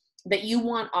are that you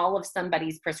want all of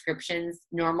somebody's prescriptions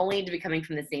normally to be coming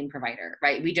from the same provider,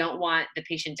 right? We don't want the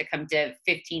patient to come to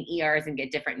 15 ERs and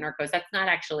get different Norcos. That's not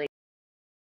actually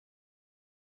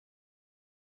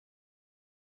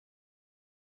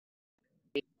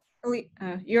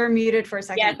You're muted for a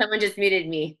second. Yeah, someone just muted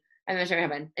me. I'm not sure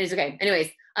what happened. It's okay. Anyways,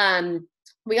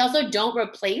 we also don't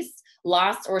replace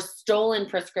lost or stolen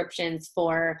prescriptions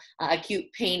for acute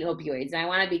pain opioids. And I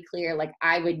want to be clear, like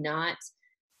I would not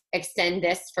extend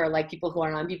this for like people who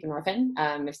are on buprenorphine.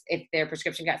 If their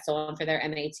prescription got stolen for their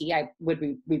MAT, I would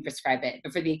re-prescribe it.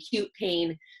 But for the acute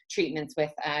pain treatments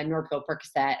with Norco,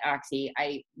 Percocet, Oxy,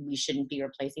 we shouldn't be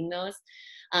replacing those.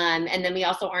 And then we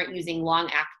also aren't using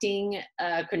long-acting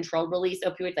controlled release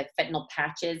opioids like fentanyl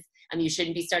patches. You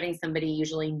shouldn't be starting somebody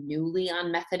usually newly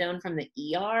on methadone from the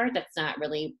ER. That's not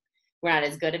really, we're not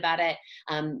as good about it.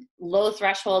 Low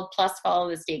threshold, plus follow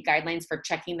the state guidelines for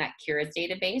checking that cures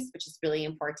database, which is really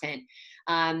important.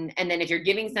 And then if you're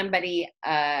giving somebody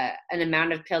an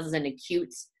amount of pills as an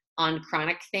acute on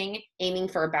chronic thing, aiming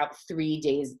for about 3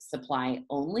 days supply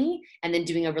only, and then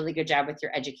doing a really good job with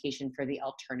your education for the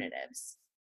alternatives.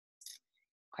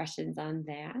 Questions on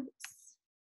that?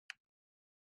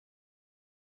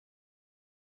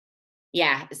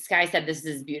 Yeah, Sky said this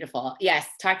is beautiful. Yes,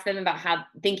 talk to them about how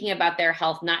thinking about their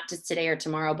health, not just today or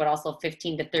tomorrow, but also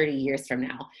 15 to 30 years from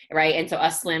now, right? And so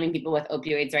us slamming people with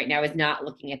opioids right now is not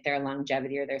looking at their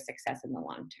longevity or their success in the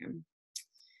long term.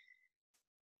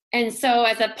 And so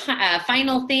as a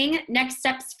final thing, next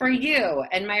steps for you.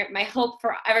 And my hope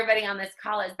for everybody on this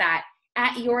call is that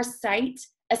at your site,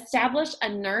 establish a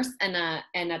nurse and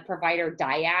a provider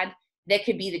dyad that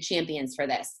could be the champions for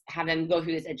this. Have them go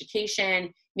through this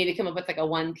education, maybe come up with like a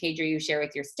one-pager you share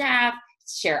with your staff,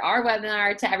 share our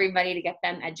webinar to everybody to get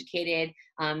them educated,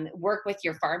 work with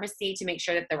your pharmacy to make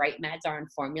sure that the right meds are on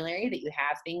formulary, that you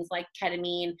have things like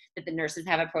ketamine, that the nurses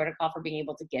have a protocol for being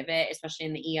able to give it, especially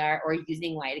in the ER, or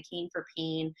using lidocaine for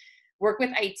pain. Work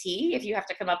with IT if you have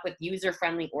to come up with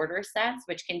user-friendly order sets,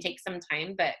 which can take some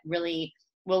time, but really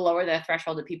will lower the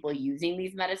threshold of people using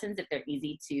these medicines if they're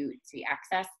easy to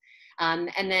access.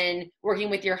 And then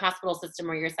working with your hospital system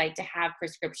or your site to have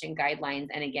prescription guidelines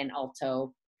and again,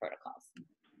 ALTO protocols.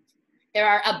 There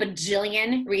are a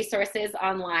bajillion resources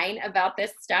online about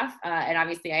this stuff. And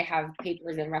obviously I have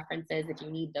papers and references if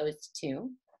you need those too.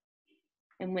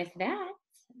 And with that,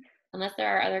 unless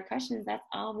there are other questions, that's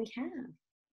all we have.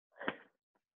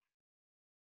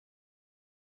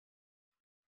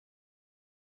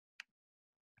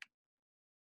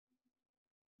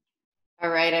 All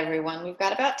right, everyone, we've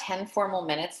got about 10 formal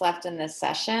minutes left in this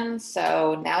session.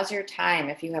 So now's your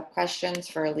time. If you have questions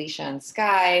for Alicia and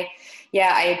Sky,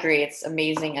 yeah, I agree. It's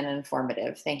amazing and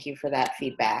informative. Thank you for that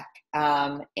feedback.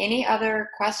 Any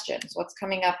other questions? What's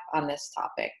coming up on this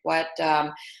topic?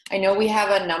 I know we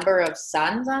have a number of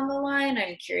sons on the line.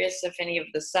 I'm curious if any of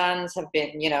the sons have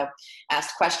been,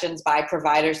 asked questions by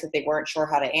providers that they weren't sure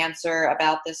how to answer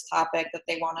about this topic that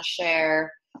they want to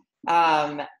share.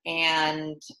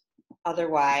 And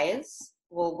otherwise,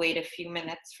 we'll wait a few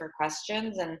minutes for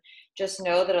questions and just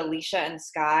know that Alicia and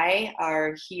Sky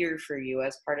are here for you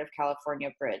as part of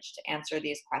California Bridge to answer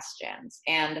these questions.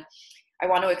 And I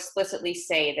want to explicitly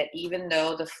say that even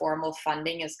though the formal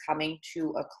funding is coming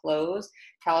to a close,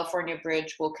 California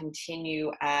Bridge will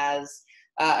continue as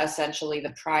essentially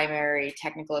the primary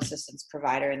technical assistance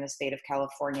provider in the state of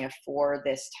California for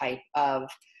this type of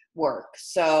work.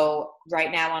 So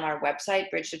right now on our website,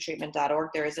 bridgetotreatment.org,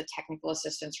 there is a technical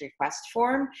assistance request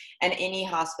form, and any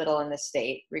hospital in the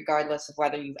state, regardless of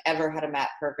whether you've ever had a MAT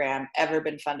program, ever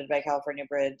been funded by California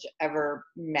Bridge, ever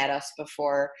met us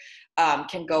before,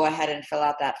 can go ahead and fill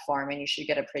out that form, and you should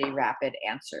get a pretty rapid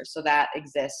answer. So that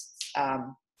exists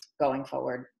going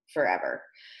forward forever.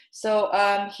 So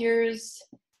here's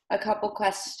a couple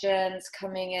questions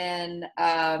coming in.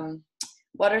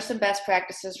 What are some best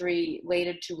practices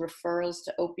related to referrals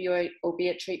to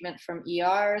opiate treatment from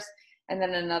ERs? And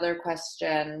then another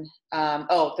question,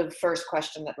 the first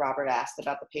question that Robert asked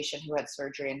about the patient who had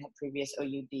surgery and had previous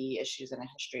OUD issues and a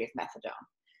history of methadone.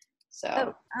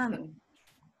 So,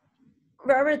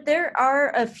 Robert, there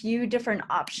are a few different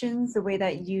options the way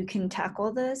that you can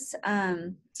tackle this.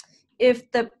 If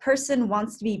the person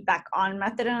wants to be back on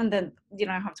methadone, then you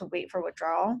don't have to wait for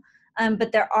withdrawal.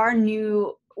 But there are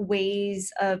new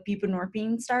ways of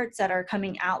buprenorphine starts that are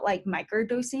coming out, like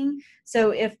microdosing.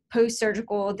 So if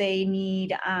post-surgical they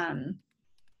need,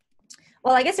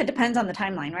 well, I guess it depends on the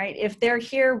timeline, right? If they're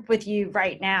here with you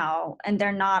right now and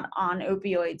they're not on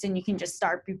opioids, and you can just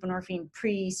start buprenorphine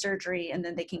pre-surgery and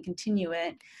then they can continue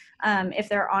it. If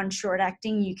they're on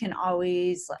short-acting, you can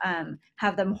always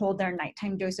have them hold their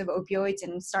nighttime dose of opioids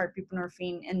and start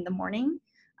buprenorphine in the morning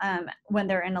when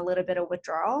they're in a little bit of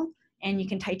withdrawal, and you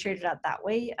can titrate it out that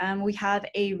way. We have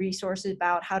a resource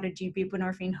about how to do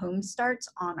buprenorphine home starts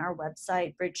on our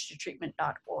website,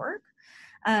 bridgetotreatment.org.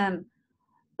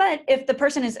 But if the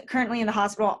person is currently in the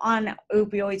hospital on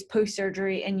opioids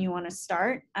post-surgery and you want to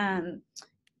start,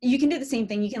 you can do the same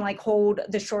thing. You can like hold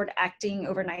the short acting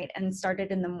overnight and start it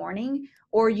in the morning,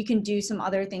 or you can do some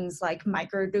other things like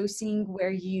microdosing, where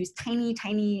you use tiny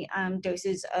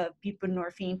doses of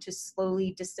buprenorphine to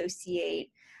slowly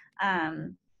dissociate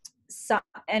and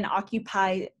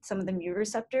occupy some of the mu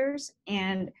receptors,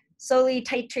 and slowly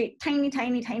titrate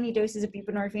tiny doses of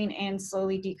buprenorphine and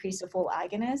slowly decrease the full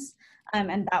agonist.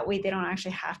 And that way they don't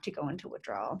actually have to go into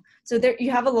withdrawal. So there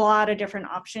you have a lot of different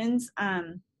options.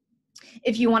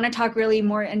 If you want to talk really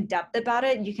more in depth about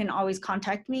it, you can always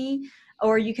contact me,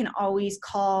 or you can always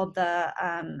call the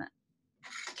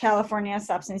California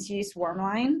Substance Use Warm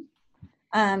Line.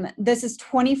 This is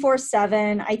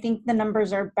 24/7. I think the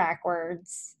numbers are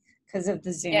backwards because of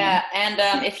the Zoom. Yeah, and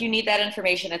if you need that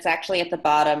information, it's actually at the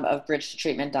bottom of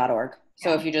bridgetotreatment.org.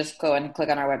 So if you just go and click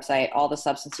on our website, all the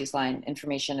substance use line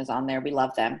information is on there. We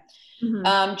love them.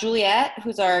 Mm-hmm. Juliet,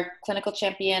 who's our clinical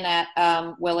champion at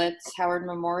Willits Howard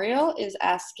Memorial, is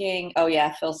asking, oh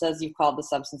yeah, Phil says you've called the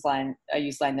substance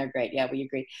use line. They're great. Yeah, we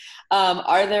agree.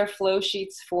 Are there flow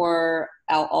sheets for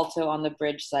ALTO on the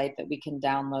Bridge site that we can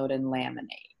download and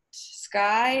laminate?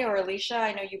 Sky or Alicia,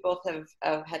 I know you both have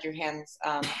had your hands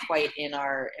quite in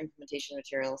our implementation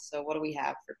materials. So what do we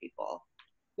have for people?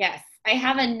 Yes, I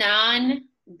have a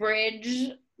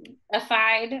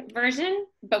non-bridge-ified version,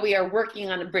 but we are working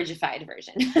on a bridge-ified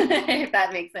version, if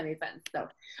that makes any sense. So,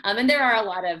 and there are a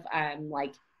lot of,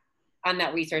 like, on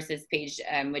that resources page,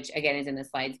 which again is in the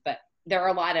slides, but there are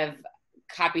a lot of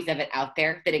copies of it out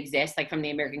there that exist, like from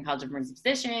the American College of Emergency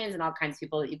Physicians and all kinds of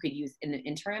people that you could use in the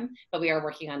interim, but we are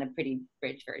working on a pretty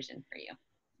bridge version for you.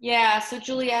 Yeah, so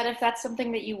Juliet, if that's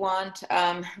something that you want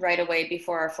right away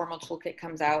before our formal toolkit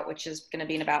comes out, which is going to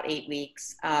be in about 8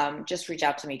 weeks, just reach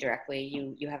out to me directly.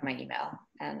 You have my email,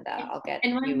 and I'll get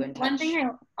you in touch. One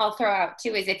thing I'll throw out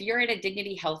too is if you're at a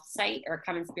Dignity Health site or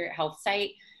Common Spirit Health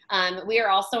site, we are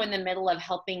also in the middle of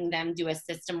helping them do a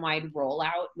system-wide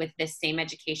rollout with this same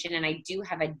education, and I do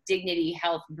have a Dignity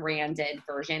Health branded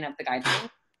version of the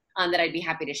guidelines that I'd be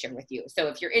happy to share with you. So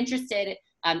if you're interested,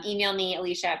 email me,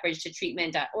 Alicia at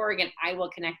bridgetotreatment.org, and I will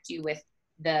connect you with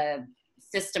the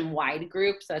system-wide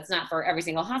group. So it's not for every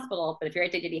single hospital, but if you're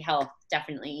at Dignity Health,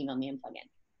 definitely email me and plug in.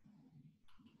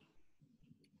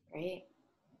 Great.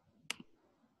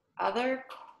 Other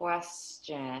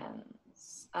questions?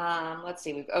 Let's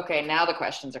see. Okay, now the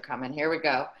questions are coming. Here we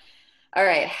go. All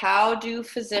right. How do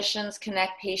physicians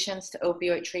connect patients to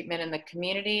opioid treatment in the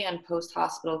community and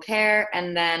post-hospital care?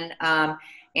 And then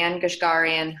Ann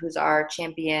Gashgarian, who's our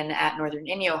champion at Northern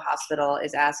Inyo Hospital,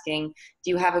 is asking,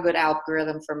 do you have a good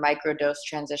algorithm for microdose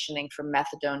transitioning from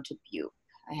methadone to bupe?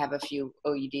 I have a few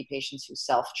OUD patients who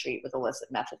self-treat with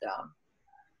illicit methadone.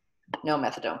 No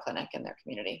methadone clinic in their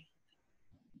community.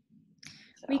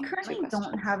 So, we currently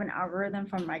don't have an algorithm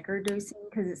for microdosing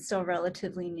because it's still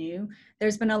relatively new.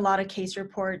 There's been a lot of case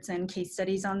reports and case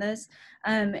studies on this.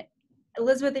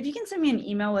 Elizabeth, if you can send me an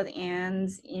email with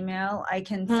Ann's email, I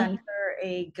can send her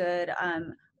a good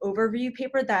overview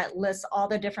paper that lists all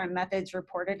the different methods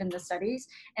reported in the studies,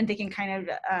 and they can kind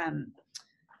of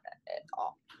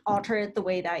alter it the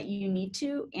way that you need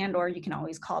to, and or you can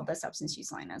always call the substance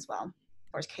use line as well,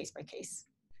 or case by case.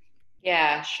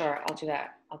 Yeah, sure. I'll do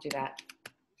that. I'll do that.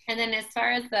 And then as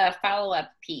far as the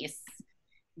follow-up piece,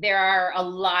 there are a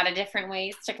lot of different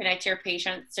ways to connect your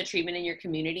patients to treatment in your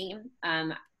community.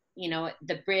 You know,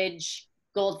 the Bridge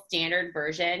gold standard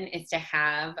version is to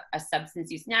have a substance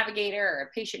use navigator or a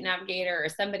patient navigator or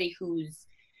somebody whose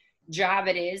job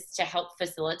it is to help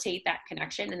facilitate that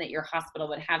connection, and that your hospital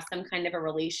would have some kind of a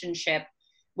relationship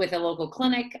with a local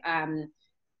clinic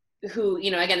who, you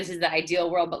know, again, this is the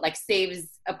ideal world, but like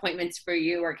saves appointments for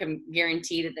you or can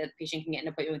guarantee that the patient can get an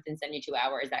appointment within 72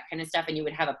 hours, that kind of stuff. And you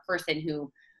would have a person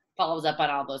who follows up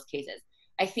on all those cases.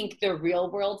 I think the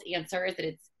real world answer is that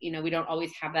it's, you know, we don't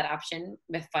always have that option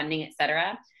with funding, et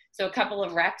cetera. So a couple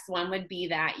of recs. One would be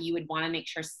that you would want to make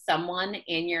sure someone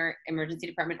in your emergency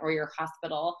department or your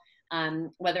hospital,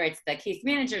 whether it's the case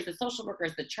managers, the social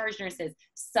workers, the charge nurses,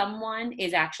 someone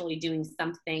is actually doing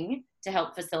something to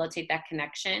help facilitate that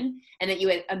connection, and that you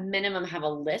at a minimum have a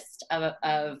list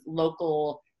of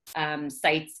local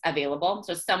sites available.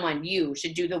 So someone, you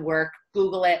should do the work,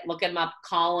 Google it, look them up,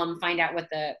 call them, find out what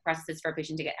the process is for a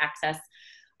patient to get access.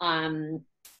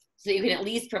 So you can at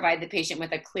least provide the patient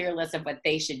with a clear list of what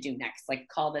they should do next, like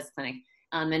call this clinic.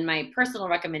 And my personal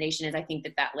recommendation is I think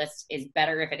that that list is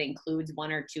better if it includes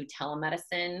 1 or 2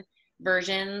 telemedicine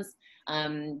versions.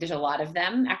 There's a lot of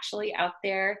them actually out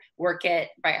there. Work It,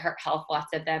 Bright Heart Health,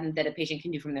 lots of them that a patient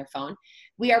can do from their phone.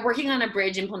 We are working on a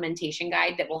Bridge implementation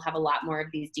guide that will have a lot more of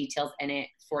these details in it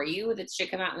for you that should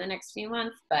come out in the next few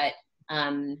months. But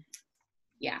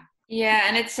yeah. Yeah,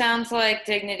 and it sounds like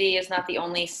Dignity is not the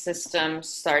only system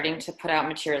starting to put out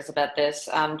materials about this.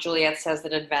 Juliet says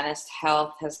that Adventist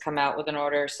Health has come out with an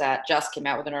order set, just came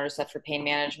out with an order set for pain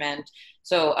management.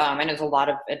 So I know there's a lot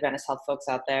of Adventist Health folks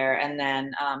out there. And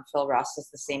then Phil Ross says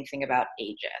the same thing about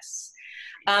Aegis.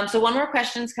 So one more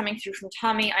question is coming through from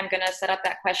Tommy. I'm going to set up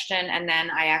that question, and then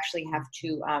I actually have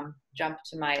to jump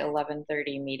to my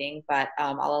 11:30 meeting, but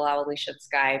I'll allow Alicia and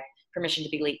Sky permission to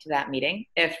be late to that meeting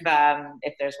if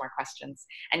there's more questions.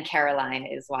 And Caroline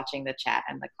is watching the chat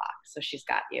and the clock, so she's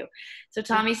got you. So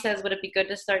Tommy says, would it be good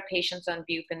to start patients on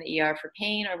bup in the ER for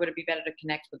pain, or would it be better to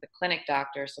connect with the clinic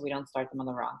doctor so we don't start them on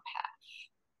the wrong path?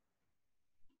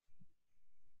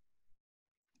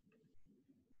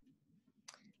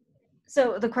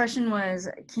 So the question was,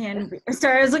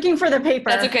 sorry, I was looking for the paper.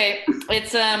 That's okay.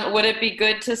 It's would it be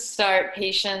good to start a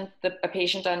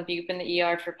patient on bup in the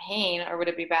ER for pain, or would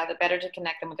it be better to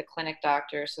connect them with a clinic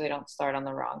doctor so they don't start on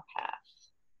the wrong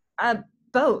path?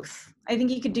 Both. I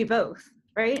think you could do both,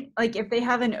 right? Like if they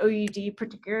have an OUD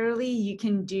particularly, you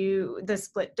can do the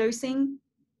split dosing.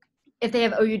 If they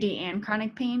have OUD and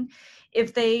chronic pain,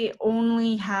 if they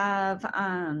only have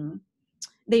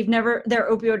they're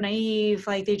opioid naive,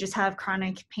 like they just have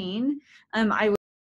chronic pain, I